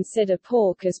Yazidis consider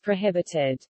pork as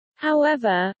prohibited.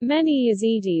 However, many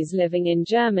Yazidis living in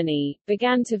Germany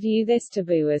began to view this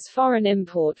taboo as foreign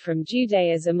import from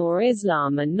Judaism or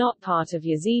Islam and not part of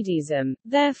Yazidism,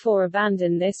 therefore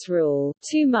abandon this rule.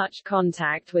 Too much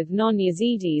contact with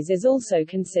non-Yazidis is also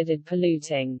considered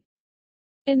polluting.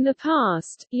 In the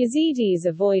past, Yazidis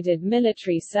avoided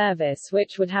military service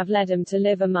which would have led them to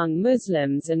live among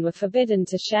Muslims and were forbidden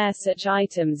to share such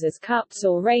items as cups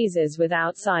or razors with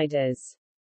outsiders.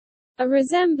 A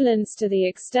resemblance to the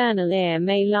external ear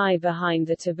may lie behind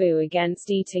the taboo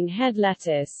against eating head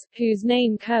lettuce, whose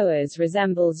name Koas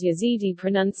resembles Yazidi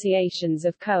pronunciations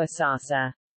of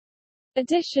Koasasa.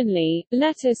 Additionally,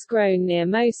 lettuce grown near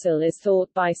Mosul is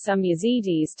thought by some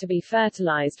Yazidis to be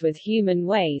fertilized with human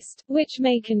waste, which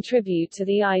may contribute to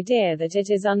the idea that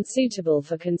it is unsuitable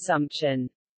for consumption.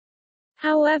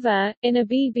 However, in a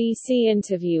BBC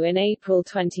interview in April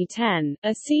 2010,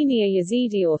 a senior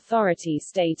Yazidi authority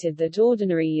stated that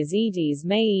ordinary Yazidis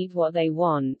may eat what they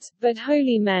want, but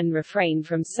holy men refrain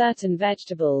from certain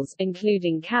vegetables,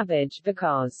 including cabbage,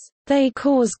 because they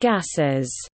cause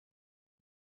gases.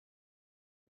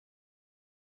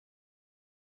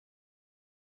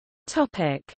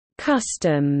 Topic: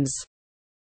 Customs.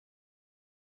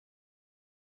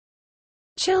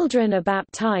 Children are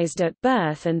baptized at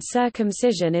birth and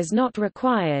circumcision is not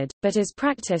required, but is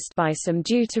practiced by some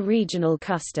due to regional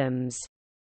customs.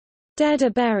 Dead are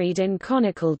buried in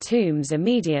conical tombs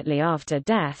immediately after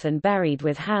death and buried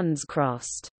with hands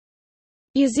crossed.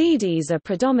 Yazidis are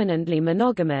predominantly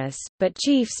monogamous, but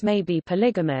chiefs may be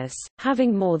polygamous,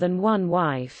 having more than one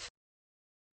wife.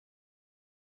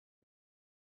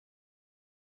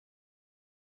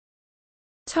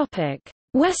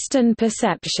 Western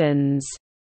perceptions.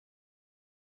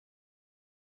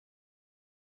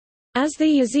 As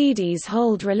the Yazidis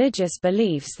hold religious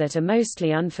beliefs that are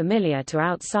mostly unfamiliar to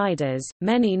outsiders,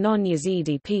 many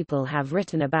non-Yazidi people have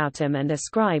written about them and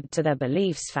ascribed to their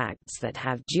beliefs facts that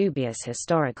have dubious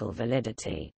historical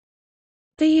validity.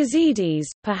 The Yazidis,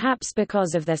 perhaps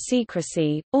because of their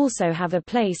secrecy, also have a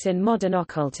place in modern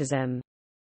occultism.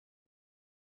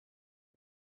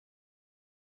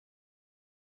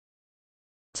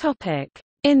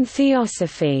 In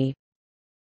Theosophy.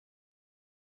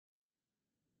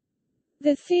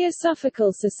 The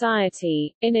Theosophical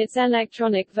Society, in its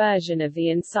electronic version of the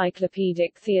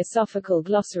Encyclopedic Theosophical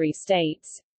Glossary,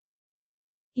 states,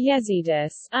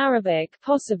 Yazidis, Arabic,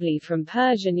 possibly from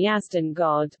Persian Yazdan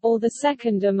god, or the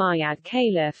second Umayyad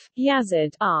Caliph,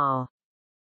 Yazid, r.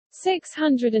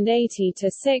 680 to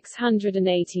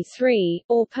 683,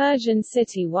 or Persian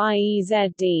city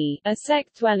Yezd, a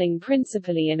sect dwelling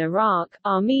principally in Iraq,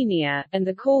 Armenia, and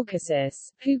the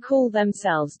Caucasus, who call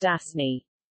themselves Dasni.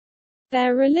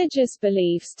 Their religious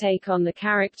beliefs take on the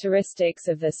characteristics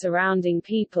of the surrounding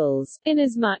peoples,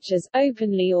 inasmuch as,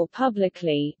 openly or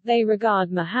publicly, they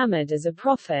regard Muhammad as a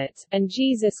prophet, and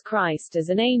Jesus Christ as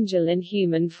an angel in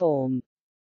human form.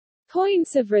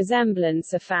 Points of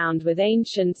resemblance are found with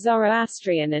ancient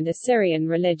Zoroastrian and Assyrian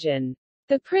religion.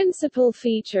 The principal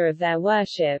feature of their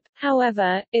worship,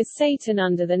 however, is Satan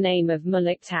under the name of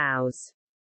Melek.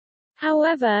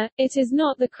 However, it is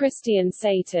not the Christian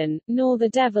Satan, nor the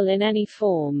devil in any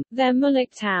form. Their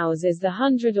Melek is the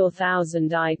 100 or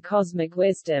 1,000-eyed cosmic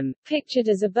wisdom, pictured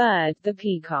as a bird, the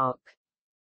peacock.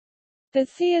 The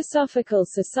Theosophical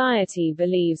Society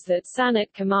believes that Sanat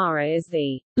Kumara is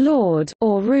the Lord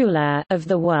or ruler of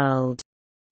the world.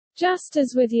 Just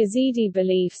as with Yazidi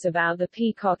beliefs about the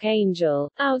peacock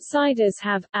angel, outsiders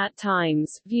have, at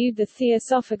times, viewed the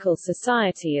Theosophical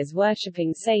Society as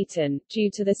worshipping Satan, due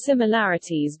to the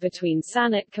similarities between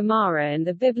Sanat Kumara and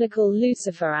the biblical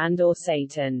Lucifer and/or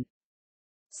Satan.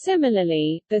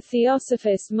 Similarly, the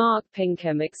theosophist Mark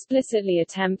Pinkham explicitly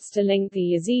attempts to link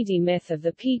the Yazidi myth of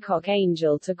the peacock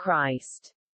angel to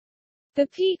Christ. The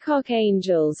peacock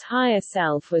angel's higher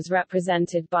self was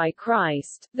represented by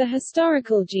Christ, the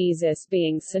historical Jesus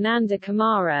being Sananda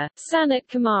Kumara, Sanat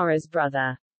Kumara's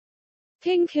brother.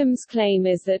 Pinkham's claim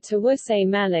is that Tawûsê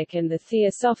Melek and the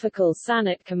theosophical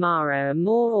Sanat Kumara are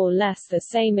more or less the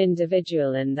same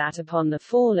individual, and that upon the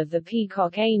fall of the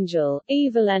peacock angel,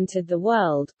 evil entered the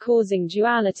world, causing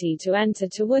duality to enter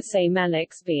Tawûsê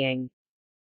Melek's being.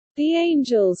 The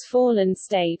angel's fallen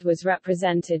state was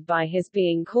represented by his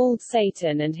being called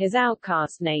Satan and his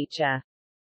outcast nature.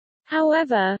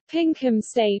 However, Pinkham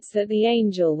states that the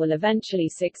angel will eventually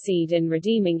succeed in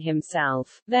redeeming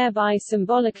himself, thereby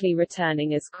symbolically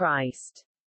returning as Christ.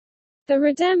 The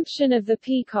redemption of the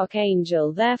peacock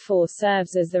angel therefore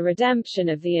serves as the redemption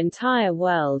of the entire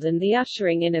world and the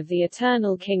ushering in of the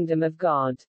eternal kingdom of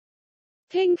God.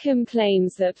 Pinkham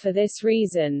claims that for this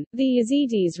reason, the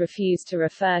Yazidis refuse to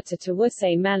refer to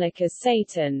Tawûsê Melek as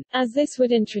Satan, as this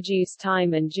would introduce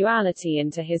time and duality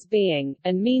into his being,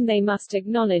 and mean they must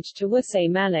acknowledge Tawûsê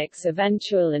Melek's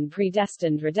eventual and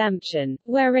predestined redemption,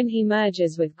 wherein he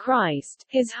merges with Christ,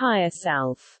 his higher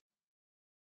self.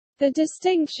 The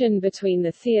distinction between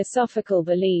the theosophical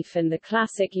belief and the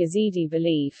classic Yazidi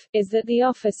belief, is that the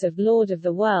office of Lord of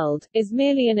the World, is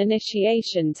merely an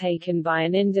initiation taken by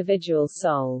an individual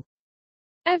soul.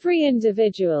 Every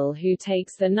individual who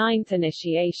takes the 9th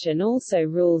initiation also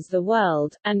rules the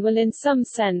world, and will in some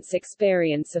sense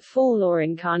experience a fall or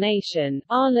incarnation,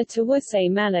 a la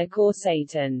Tawûsê Melek or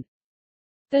Satan.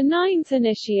 The 9th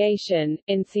initiation,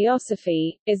 in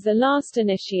Theosophy, is the last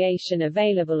initiation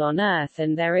available on Earth,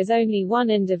 and there is only one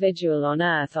individual on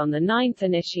Earth on the 9th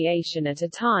initiation at a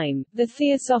time. The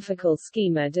Theosophical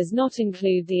schema does not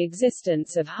include the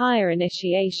existence of higher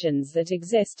initiations that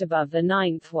exist above the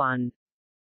 9th one.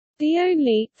 The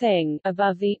only thing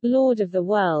above the Lord of the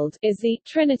World is the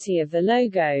Trinity of the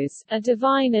Logos, a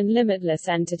divine and limitless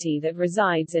entity that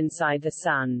resides inside the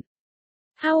Son.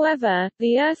 However,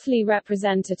 the earthly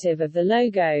representative of the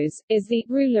Logos, is the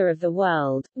ruler of the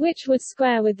world, which would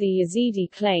square with the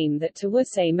Yazidi claim that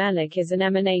Tawûsê Melek is an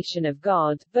emanation of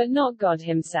God, but not God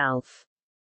himself.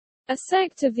 A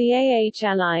sect of the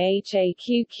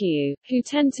Ahlihaqq, who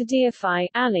tend to deify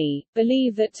Ali,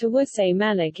 believe that Tawûsê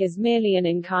Melek is merely an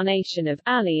incarnation of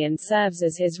Ali and serves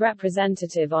as his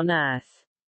representative on earth.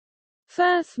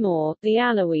 Furthermore, the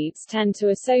Alawites tend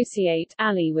to associate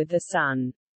Ali with the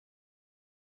sun.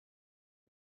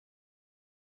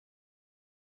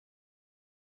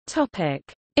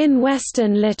 In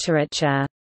Western literature.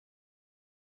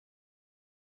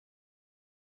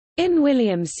 In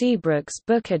William Seabrook's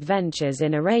book Adventures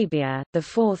in Arabia, the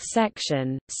fourth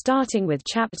section, starting with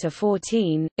chapter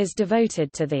 14, is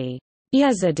devoted to the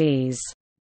Yazidis,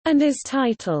 and is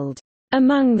titled,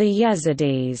 Among the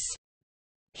Yazidis.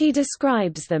 He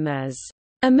describes them as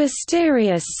a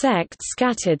mysterious sect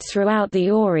scattered throughout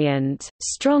the Orient,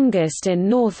 strongest in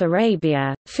North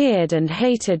Arabia, feared and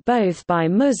hated both by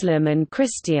Muslim and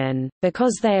Christian,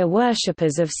 because they are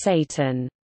worshippers of Satan.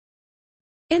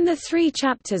 In the 3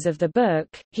 chapters of the book,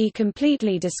 he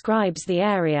completely describes the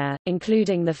area,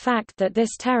 including the fact that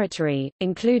this territory,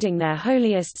 including their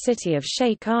holiest city of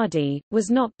Sheikh Adi, was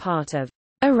not part of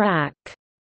Iraq.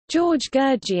 George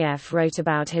Gurdjieff wrote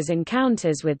about his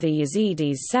encounters with the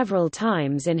Yazidis several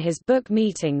times in his book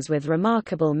Meetings with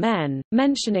Remarkable Men,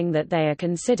 mentioning that they are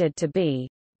considered to be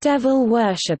devil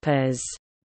worshippers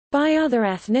by other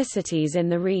ethnicities in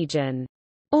the region.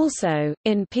 Also,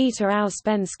 in Peter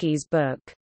Ouspensky's book,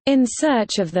 In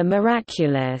Search of the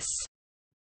Miraculous,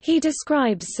 he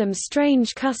describes some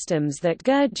strange customs that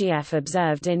Gurdjieff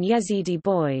observed in Yazidi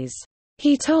boys.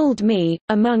 He told me,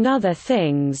 among other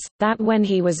things, that when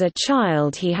he was a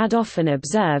child he had often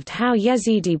observed how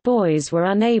Yazidi boys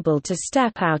were unable to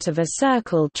step out of a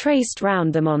circle traced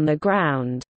round them on the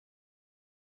ground.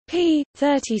 p.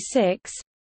 36.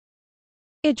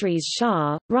 Idris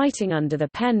Shah, writing under the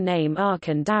pen name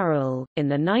Arkan Darul, in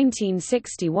the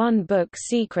 1961 book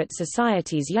Secret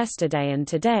Societies Yesterday and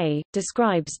Today,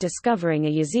 describes discovering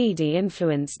a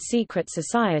Yazidi-influenced secret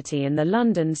society in the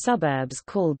London suburbs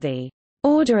called the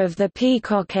Order of the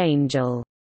Peacock Angel.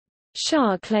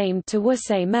 Shah claimed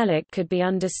Tawûsê Melek could be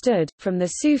understood, from the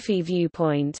Sufi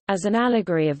viewpoint, as an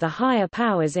allegory of the higher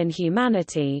powers in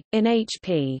humanity. In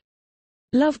H.P.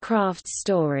 Lovecraft's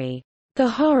story, The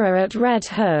Horror at Red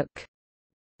Hook,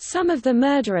 some of the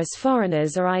murderous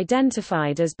foreigners are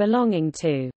identified as belonging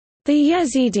to the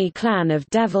Yazidi clan of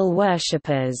devil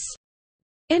worshippers.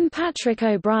 In Patrick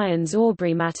O'Brian's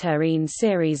Aubrey Maturin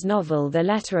series novel The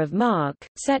Letter of Mark,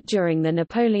 set during the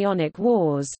Napoleonic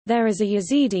Wars, there is a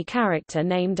Yazidi character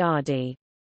named Adi.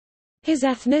 His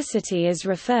ethnicity is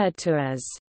referred to as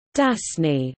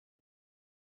Dasni.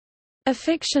 A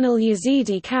fictional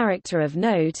Yazidi character of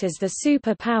note is the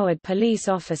super-powered police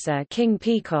officer King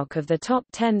Peacock of the Top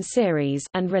 10 series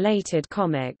and related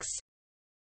comics.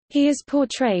 He is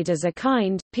portrayed as a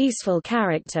kind, peaceful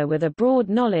character with a broad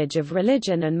knowledge of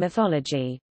religion and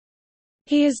mythology.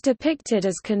 He is depicted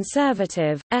as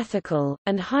conservative, ethical,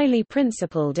 and highly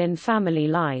principled in family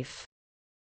life.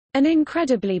 An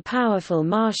incredibly powerful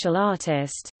martial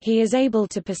artist, he is able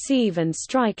to perceive and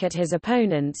strike at his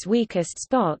opponent's weakest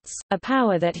spots, a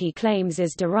power that he claims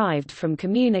is derived from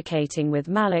communicating with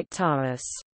Melek Tawûsê.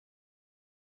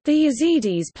 The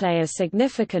Yazidis play a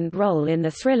significant role in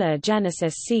the thriller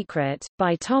Genesis Secret,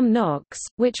 by Tom Knox,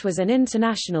 which was an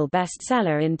international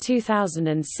bestseller in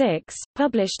 2006,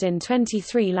 published in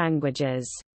 23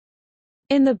 languages.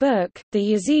 In the book,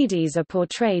 the Yazidis are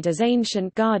portrayed as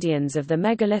ancient guardians of the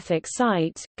megalithic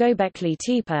site, Göbekli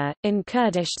Tepe, in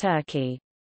Kurdish Turkey.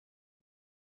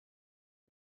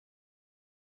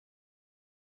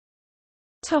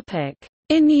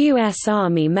 In U.S.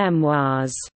 Army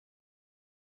memoirs.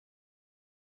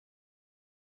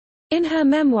 In her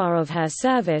memoir of her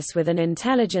service with an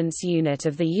intelligence unit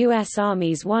of the U.S.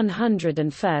 Army's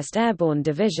 101st Airborne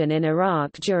Division in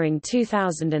Iraq during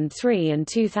 2003 and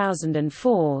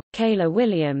 2004, Kayla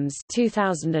Williams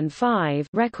 2005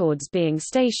 records being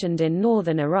stationed in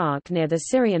northern Iraq near the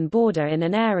Syrian border in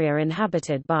an area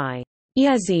inhabited by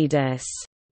Yazidis.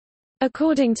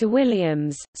 According to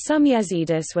Williams, some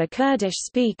Yazidis were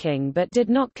Kurdish-speaking but did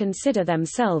not consider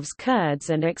themselves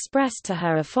Kurds and expressed to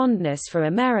her a fondness for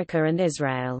America and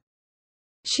Israel.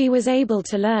 She was able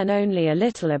to learn only a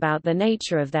little about the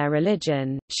nature of their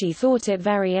religion, she thought it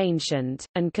very ancient,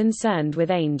 and concerned with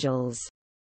angels.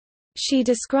 She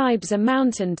describes a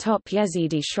mountain-top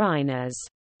Yazidi shrine as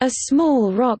a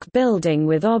small rock building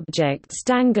with objects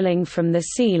dangling from the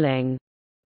ceiling,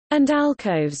 and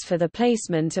alcoves for the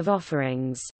placement of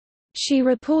offerings. She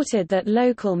reported that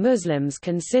local Muslims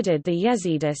considered the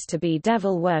Yazidis to be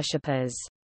devil worshippers.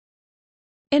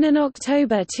 In an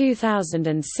October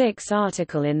 2006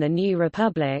 article in The New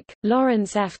Republic,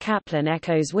 Lawrence F. Kaplan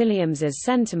echoes Williams's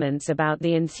sentiments about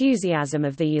the enthusiasm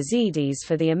of the Yazidis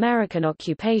for the American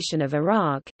occupation of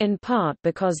Iraq, in part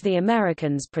because the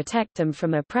Americans protect them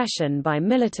from oppression by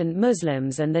militant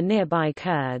Muslims and the nearby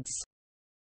Kurds.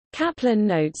 Kaplan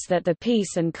notes that the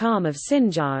peace and calm of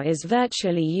Sinjar is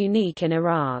virtually unique in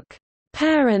Iraq.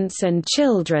 Parents and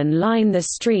children line the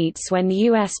streets when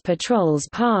U.S. patrols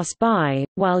pass by,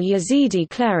 while Yazidi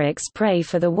clerics pray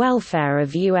for the welfare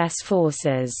of U.S.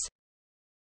 forces.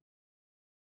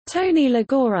 Tony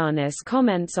Lagoranis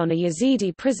comments on a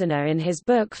Yazidi prisoner in his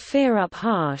book Fear Up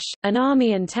Harsh, an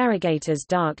army interrogator's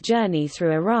dark journey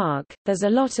through Iraq. There's a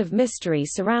lot of mystery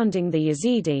surrounding the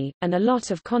Yazidi, and a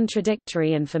lot of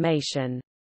contradictory information.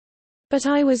 But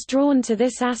I was drawn to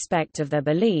this aspect of their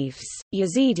beliefs: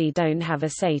 Yazidi don't have a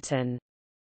Satan.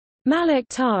 Melek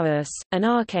Tawûsê, an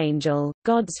archangel,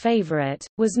 God's favorite,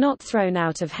 was not thrown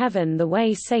out of heaven the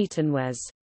way Satan was.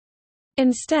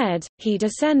 Instead, he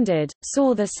descended,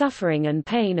 saw the suffering and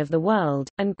pain of the world,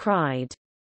 and cried.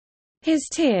 His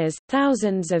tears,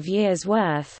 thousands of years'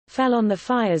 worth, fell on the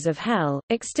fires of hell,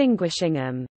 extinguishing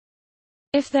them.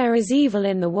 If there is evil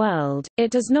in the world,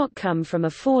 it does not come from a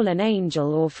fallen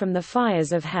angel or from the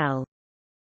fires of hell.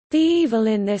 The evil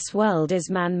in this world is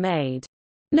man-made.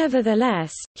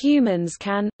 Nevertheless, humans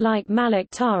can, like Melek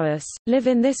Tawûsê, live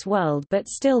in this world but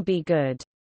still be good.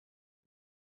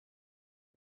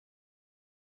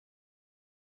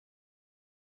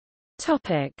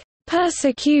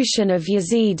 Persecution of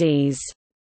Yazidis.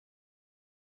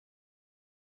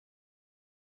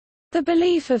 The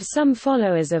belief of some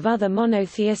followers of other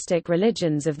monotheistic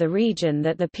religions of the region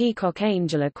that the Peacock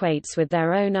angel equates with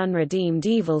their own unredeemed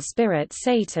evil spirit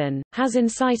Satan, has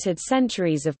incited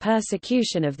centuries of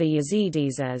persecution of the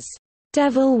Yazidis as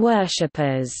devil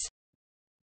worshippers.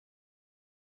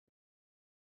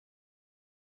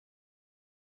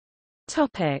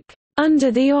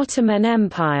 Under the Ottoman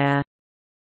Empire.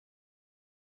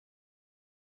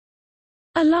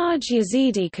 A large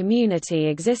Yazidi community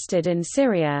existed in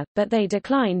Syria, but they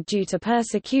declined due to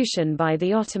persecution by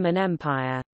the Ottoman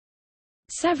Empire.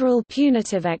 Several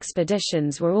punitive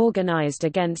expeditions were organized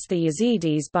against the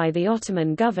Yazidis by the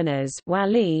Ottoman governors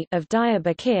Wali of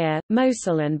Diyarbakir,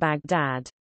 Mosul and Baghdad.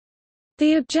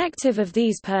 The objective of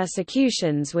these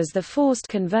persecutions was the forced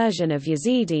conversion of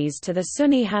Yazidis to the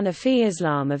Sunni Hanafi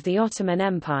Islam of the Ottoman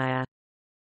Empire.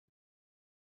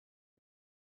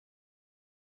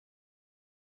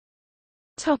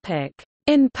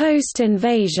 In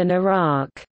post-invasion Iraq.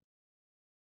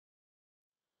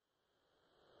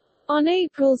 On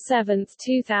April 7,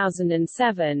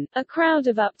 2007, a crowd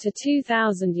of up to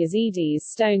 2,000 Yazidis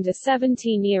stoned a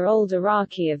 17-year-old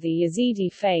Iraqi of the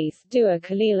Yazidi faith, Dua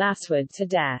Khalil Aswad, to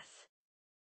death.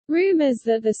 Rumors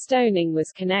that the stoning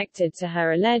was connected to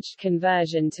her alleged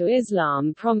conversion to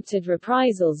Islam prompted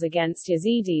reprisals against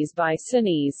Yazidis by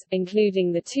Sunnis,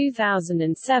 including the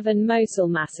 2007 Mosul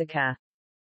massacre.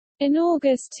 In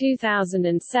August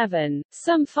 2007,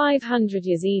 some 500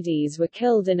 Yazidis were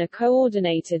killed in a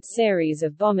coordinated series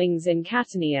of bombings in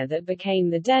Catania that became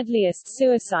the deadliest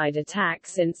suicide attack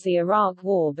since the Iraq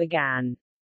War began.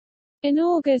 In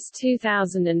August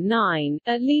 2009,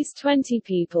 at least 20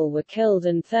 people were killed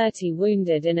and 30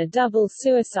 wounded in a double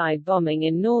suicide bombing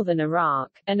in northern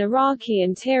Iraq, an Iraqi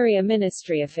Interior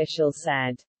Ministry official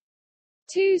said.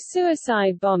 2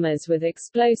 suicide bombers with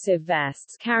explosive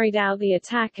vests carried out the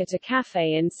attack at a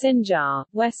cafe in Sinjar,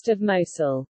 west of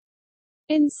Mosul.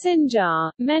 In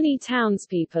Sinjar, many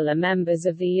townspeople are members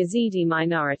of the Yazidi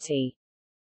minority.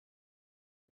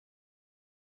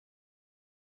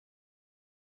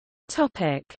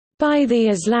 By the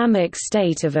Islamic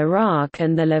State of Iraq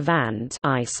and the Levant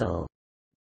ISIL.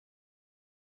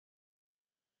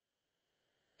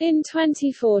 In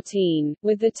 2014,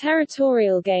 with the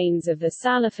territorial gains of the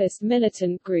Salafist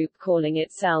militant group calling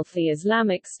itself the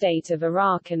Islamic State of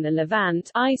Iraq and the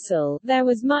Levant ISIL, there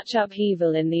was much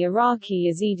upheaval in the Iraqi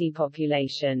Yazidi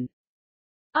population.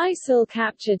 ISIL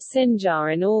captured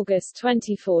Sinjar in August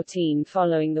 2014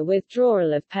 following the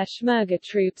withdrawal of Peshmerga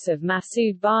troops of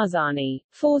Masoud Barzani,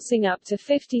 forcing up to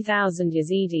 50,000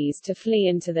 Yazidis to flee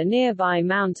into the nearby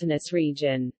mountainous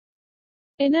region.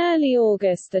 In early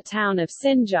August the town of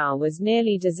Sinjar was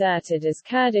nearly deserted as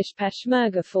Kurdish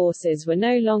Peshmerga forces were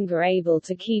no longer able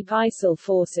to keep ISIL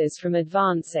forces from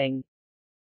advancing.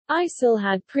 ISIL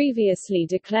had previously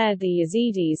declared the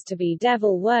Yazidis to be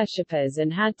devil worshippers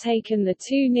and had taken the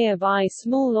 2 nearby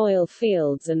small oil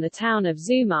fields and the town of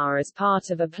Zumar as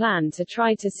part of a plan to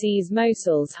try to seize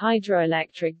Mosul's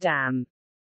hydroelectric dam.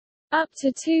 Up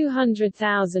to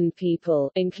 200,000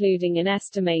 people, including an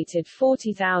estimated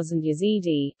 40,000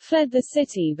 Yazidi, fled the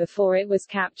city before it was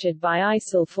captured by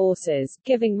ISIL forces,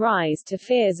 giving rise to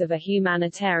fears of a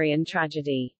humanitarian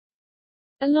tragedy.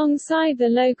 Alongside the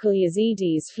local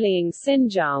Yazidis fleeing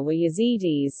Sinjar were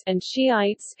Yazidis and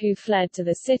Shiites, who fled to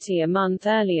the city a month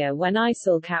earlier when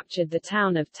ISIL captured the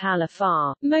town of Tal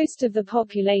Afar. Most of the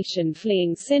population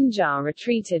fleeing Sinjar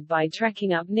retreated by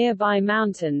trekking up nearby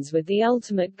mountains with the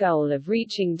ultimate goal of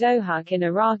reaching Dohuk in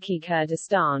Iraqi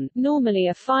Kurdistan, normally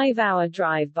a 5-hour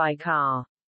drive by car.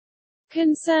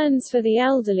 Concerns for the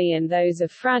elderly and those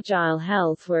of fragile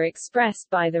health were expressed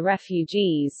by the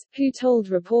refugees, who told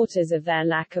reporters of their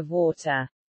lack of water.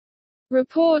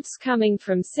 Reports coming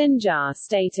from Sinjar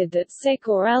stated that sick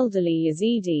or elderly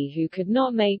Yazidi who could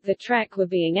not make the trek were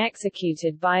being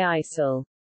executed by ISIL.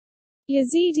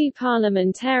 Yazidi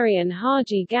parliamentarian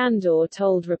Haji Gandor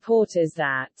told reporters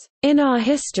that, "In our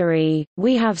history,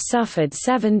 we have suffered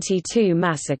 72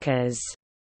 massacres.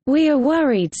 We are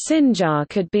worried Sinjar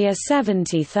could be a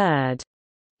 73rd.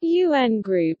 UN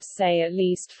groups say at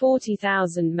least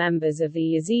 40,000 members of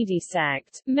the Yazidi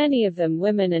sect, many of them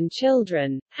women and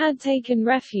children, had taken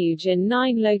refuge in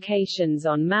 9 locations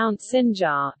on Mount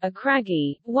Sinjar, a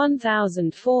craggy,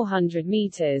 1,400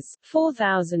 meters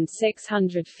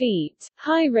 (4,600 feet)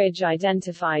 high ridge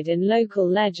identified in local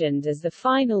legend as the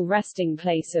final resting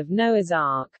place of Noah's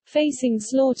Ark, facing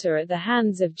slaughter at the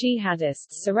hands of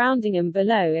jihadists surrounding them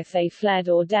below if they fled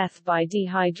or death by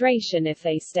dehydration if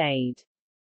they stayed.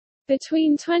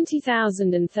 Between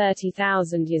 20,000 and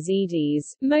 30,000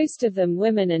 Yazidis, most of them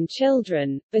women and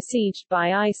children, besieged by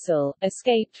ISIL,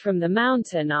 escaped from the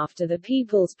mountain after the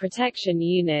People's Protection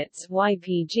Units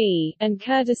 (YPG) and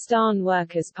Kurdistan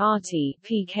Workers' Party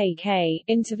 (PKK)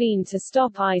 intervened to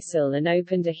stop ISIL and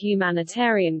opened a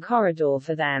humanitarian corridor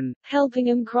for them, helping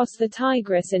them cross the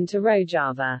Tigris into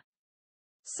Rojava.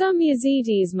 Some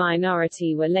Yazidis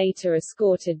minority were later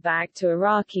escorted back to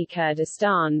Iraqi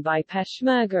Kurdistan by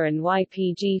Peshmerga and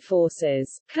YPG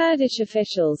forces. Kurdish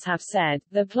officials have said,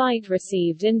 the plight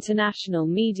received international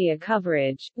media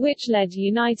coverage, which led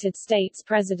United States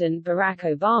President Barack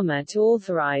Obama to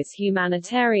authorize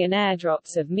humanitarian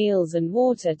airdrops of meals and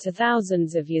water to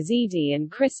thousands of Yazidi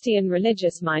and Christian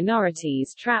religious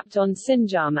minorities trapped on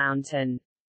Sinjar Mountain.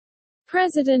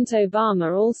 President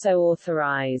Obama also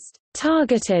authorized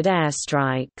targeted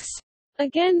airstrikes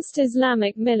against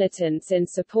Islamic militants in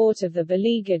support of the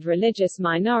beleaguered religious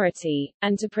minority,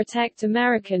 and to protect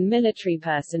American military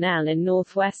personnel in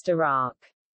northwest Iraq.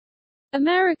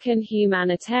 American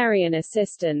humanitarian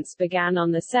assistance began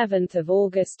on 7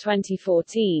 August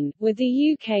 2014, with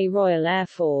the UK Royal Air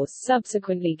Force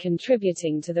subsequently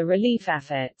contributing to the relief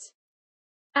effort.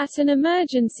 At an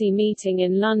emergency meeting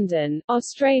in London,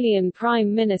 Australian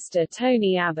Prime Minister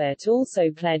Tony Abbott also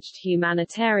pledged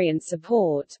humanitarian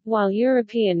support, while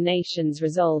European nations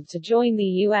resolved to join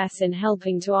the US in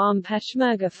helping to arm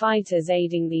Peshmerga fighters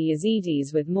aiding the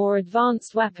Yazidis with more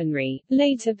advanced weaponry.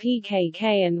 Later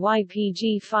PKK and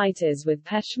YPG fighters with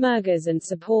Peshmergas and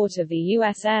support of the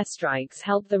US airstrikes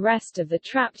helped the rest of the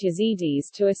trapped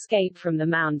Yazidis to escape from the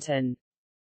mountain.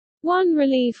 One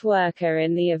relief worker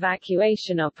in the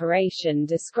evacuation operation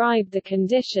described the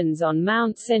conditions on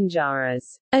Mount Sinjar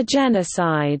as a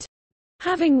genocide,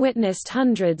 having witnessed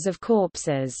hundreds of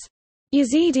corpses.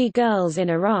 Yazidi girls in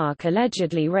Iraq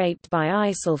allegedly raped by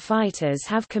ISIL fighters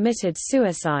have committed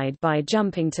suicide by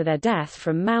jumping to their death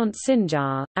from Mount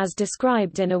Sinjar, as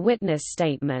described in a witness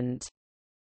statement.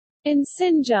 In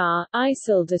Sinjar,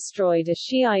 ISIL destroyed a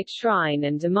Shiite shrine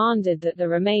and demanded that the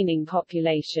remaining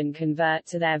population convert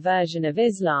to their version of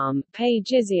Islam, pay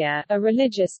jizya, a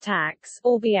religious tax,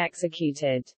 or be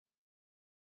executed.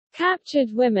 Captured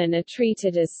women are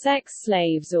treated as sex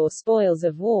slaves or spoils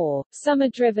of war, some are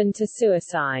driven to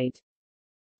suicide.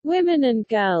 Women and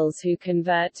girls who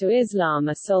convert to Islam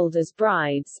are sold as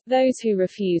brides, those who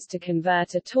refuse to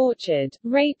convert are tortured,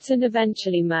 raped and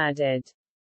eventually murdered.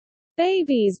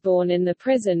 Babies born in the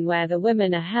prison where the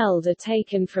women are held are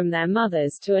taken from their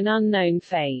mothers to an unknown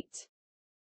fate.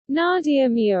 Nadia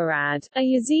Murad, a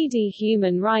Yazidi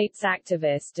human rights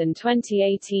activist and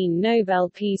 2018 Nobel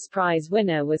Peace Prize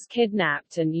winner, was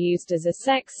kidnapped and used as a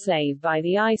sex slave by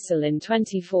the ISIL in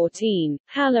 2014.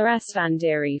 Hala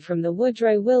Esfandiri from the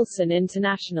Woodrow Wilson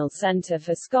International Center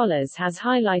for Scholars has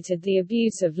highlighted the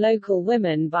abuse of local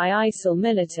women by ISIL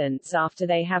militants after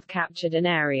they have captured an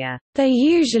area. They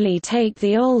usually take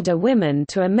the older women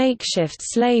to a makeshift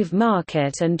slave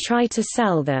market and try to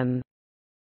sell them.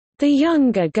 The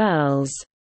younger girls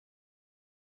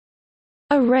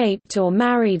are raped or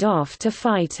married off to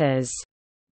fighters,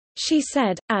 she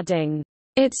said, adding,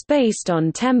 "It's based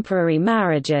on temporary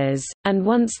marriages, and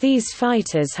once these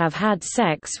fighters have had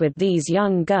sex with these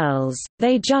young girls,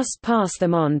 they just pass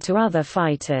them on to other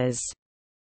fighters."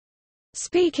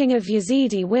 Speaking of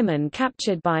Yazidi women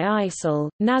captured by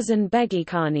ISIL, Nazan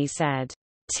Begikhani said,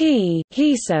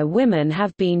 Hisa women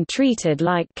have been treated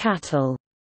like cattle.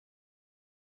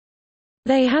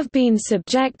 They have been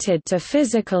subjected to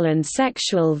physical and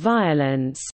sexual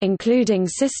violence, including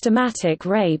systematic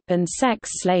rape and sex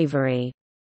slavery.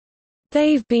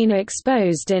 They've been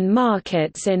exposed in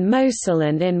markets in Mosul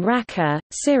and in Raqqa,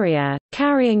 Syria,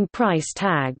 carrying price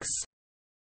tags.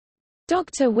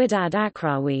 Dr. Widad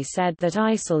Akrawi said that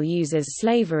ISIL uses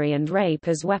slavery and rape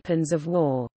as weapons of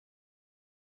war.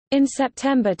 In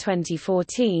September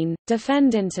 2014,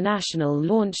 Defend International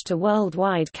launched a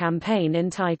worldwide campaign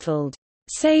entitled,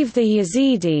 Save the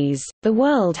Yazidis, the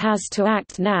world has to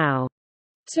act now,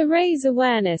 to raise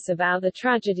awareness about the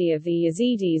tragedy of the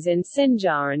Yazidis in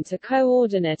Sinjar and to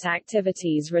coordinate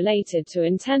activities related to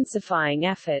intensifying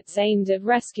efforts aimed at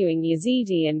rescuing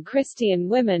Yazidi and Christian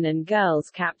women and girls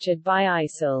captured by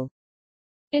ISIL.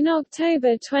 In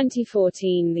October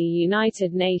 2014, the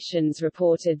United Nations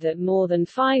reported that more than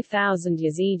 5,000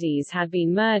 Yazidis had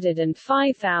been murdered and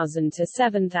 5,000 to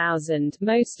 7,000,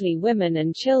 mostly women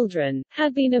and children,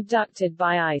 had been abducted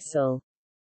by ISIL.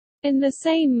 In the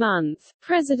same month,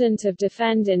 President of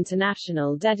Defend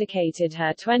International dedicated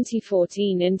her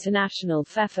 2014 International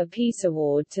Fefa Peace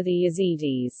Award to the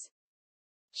Yazidis.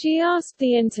 She asked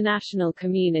the international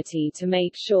community to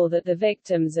make sure that the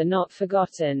victims are not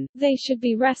forgotten, they should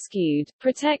be rescued,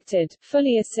 protected,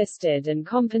 fully assisted and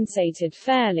compensated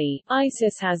fairly.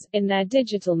 ISIS has, in their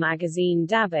digital magazine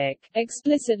Dabik,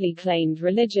 explicitly claimed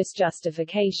religious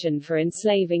justification for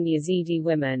enslaving Yazidi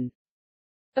women.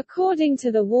 According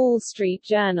to the Wall Street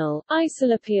Journal,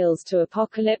 ISIL appeals to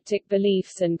apocalyptic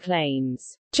beliefs and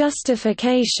claims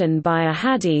justification by a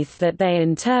hadith that they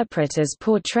interpret as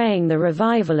portraying the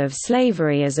revival of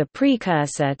slavery as a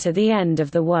precursor to the end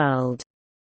of the world.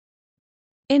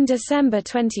 In December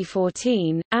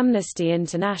 2014, Amnesty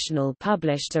International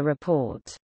published a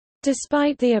report.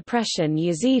 Despite the oppression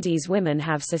Yazidis women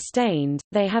have sustained,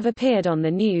 they have appeared on the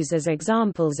news as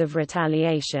examples of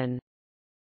retaliation.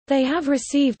 They have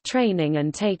received training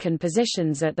and taken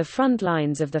positions at the front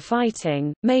lines of the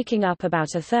fighting, making up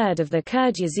about a third of the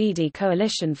Kurd Yazidi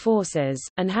coalition forces,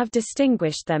 and have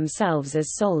distinguished themselves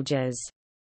as soldiers.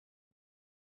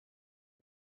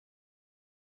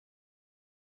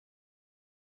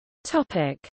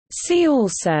 See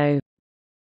also: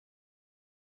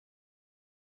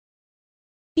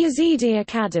 Yazidi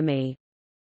Academy.